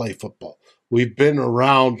how to play football. We've been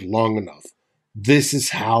around long enough. This is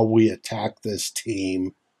how we attack this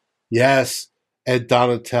team. Yes, Ed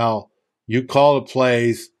Donatel, you call the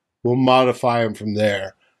plays, we'll modify them from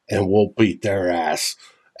there, and we'll beat their ass.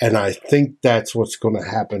 And I think that's what's going to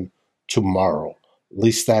happen tomorrow. At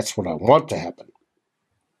least that's what I want to happen.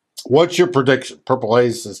 What's your prediction? Purple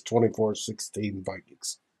Haze says 24-16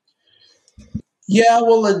 Vikings. Yeah,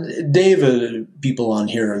 well, Dave, people on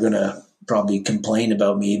here are going to probably complain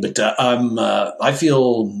about me, but I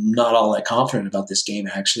feel not all that confident about this game.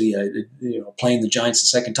 Actually, playing the Giants the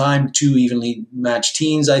second time, 2 evenly matched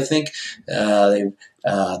teams. I think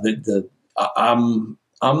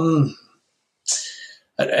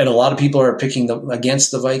and a lot of people are picking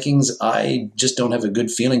against the Vikings. I just don't have a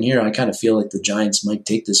good feeling here. I kind of feel like the Giants might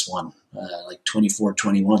take this one, like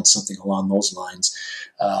 24-21, something along those lines.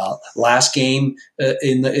 Last game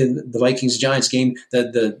in the Vikings-Giants game,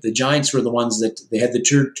 the Giants were the ones that they had the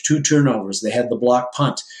 2 turnovers. They had the block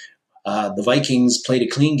punt. The Vikings played a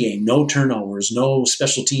clean game, no turnovers, no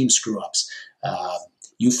special team screw-ups.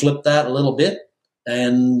 You flip that a little bit,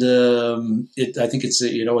 and I think it's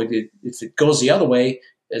if it goes the other way,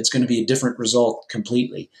 it's going to be a different result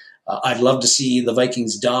completely. I'd love to see the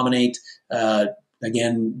Vikings dominate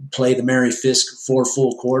again, play the Mary Fisk 4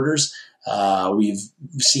 full quarters. We've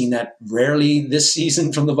seen that rarely this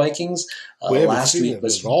season from the Vikings. Last week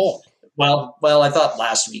was all. Well, I thought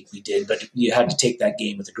last week we did, but you had to take that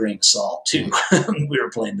game with a grain of salt too. We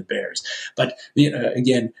were playing the Bears, but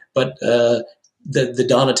the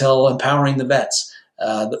Donatel empowering the vets.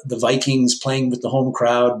 The Vikings playing with the home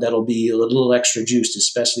crowd, that'll be a little extra juiced,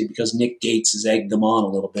 especially because Nick Gates has egged them on a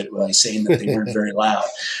little bit by saying that they weren't very loud.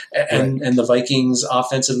 And the Vikings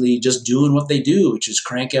offensively just doing what they do, which is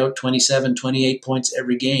crank out 27, 28 points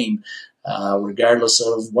every game, regardless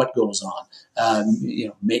of what goes on.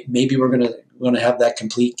 Maybe we're going to have that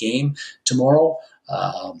complete game tomorrow.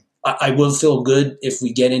 I will feel good if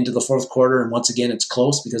we get into the fourth quarter and once again it's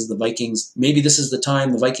close, because the Vikings, maybe this is the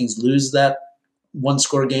time the Vikings lose that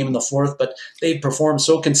 1-score game in the fourth, but they perform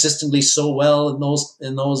so consistently, so well in those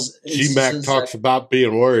instances. G-Mac talks about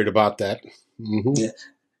being worried about that. Mm-hmm.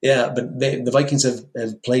 Yeah, but the Vikings have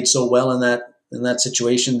played so well in that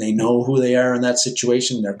situation. They know who they are in that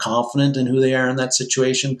situation. They're confident in who they are in that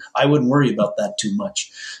situation. I wouldn't worry about that too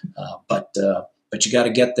much, but you got to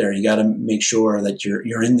get there. You got to make sure that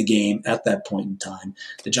you're in the game at that point in time.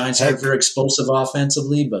 The Giants are very explosive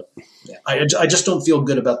offensively, but I just don't feel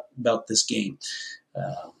good about this game,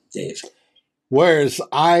 Dave. Whereas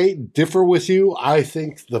I differ with you, I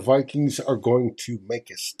think the Vikings are going to make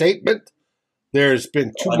a statement. There's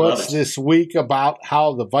been too much this week about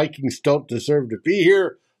how the Vikings don't deserve to be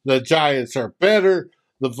here. The Giants are better.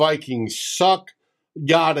 The Vikings suck.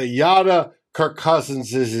 Yada, yada. Kirk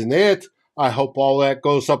Cousins isn't it. I hope all that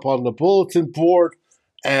goes up on the bulletin board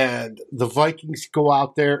and the Vikings go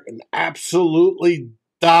out there and absolutely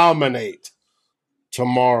dominate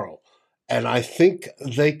tomorrow. And I think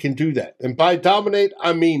they can do that. And by dominate,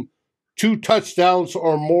 I mean 2 touchdowns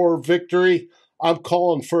or more victory. I'm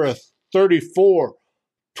calling for a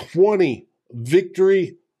 34-20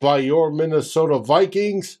 victory by your Minnesota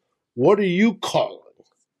Vikings. What are you calling?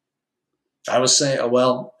 I was saying,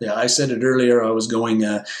 I said it earlier. I was going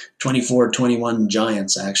 24-21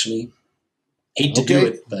 Giants, actually. Hate to do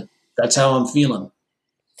it, but that's how I'm feeling.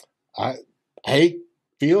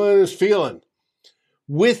 Feeling is feeling.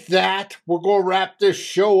 With that, we're going to wrap this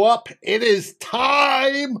show up. It is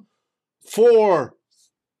time for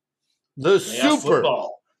the super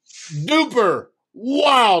duper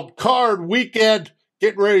wild card weekend.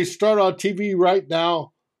 Getting ready to start on TV right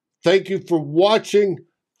now. Thank you for watching.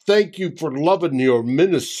 Thank you for loving your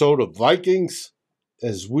Minnesota Vikings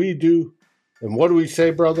as we do. And what do we say,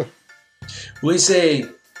 brother? We say,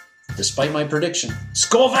 despite my prediction,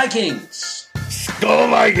 Skol Vikings! Skol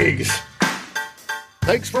Vikings!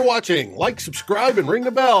 Thanks for watching. Like, subscribe, and ring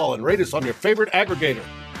the bell, and rate us on your favorite aggregator.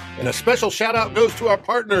 And a special shout out goes to our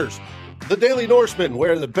partners, The Daily Norseman,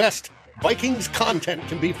 where the best Vikings content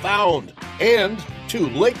can be found, and to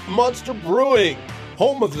Lake Monster Brewing,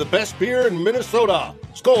 home of the best beer in Minnesota.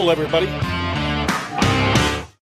 Skol, everybody.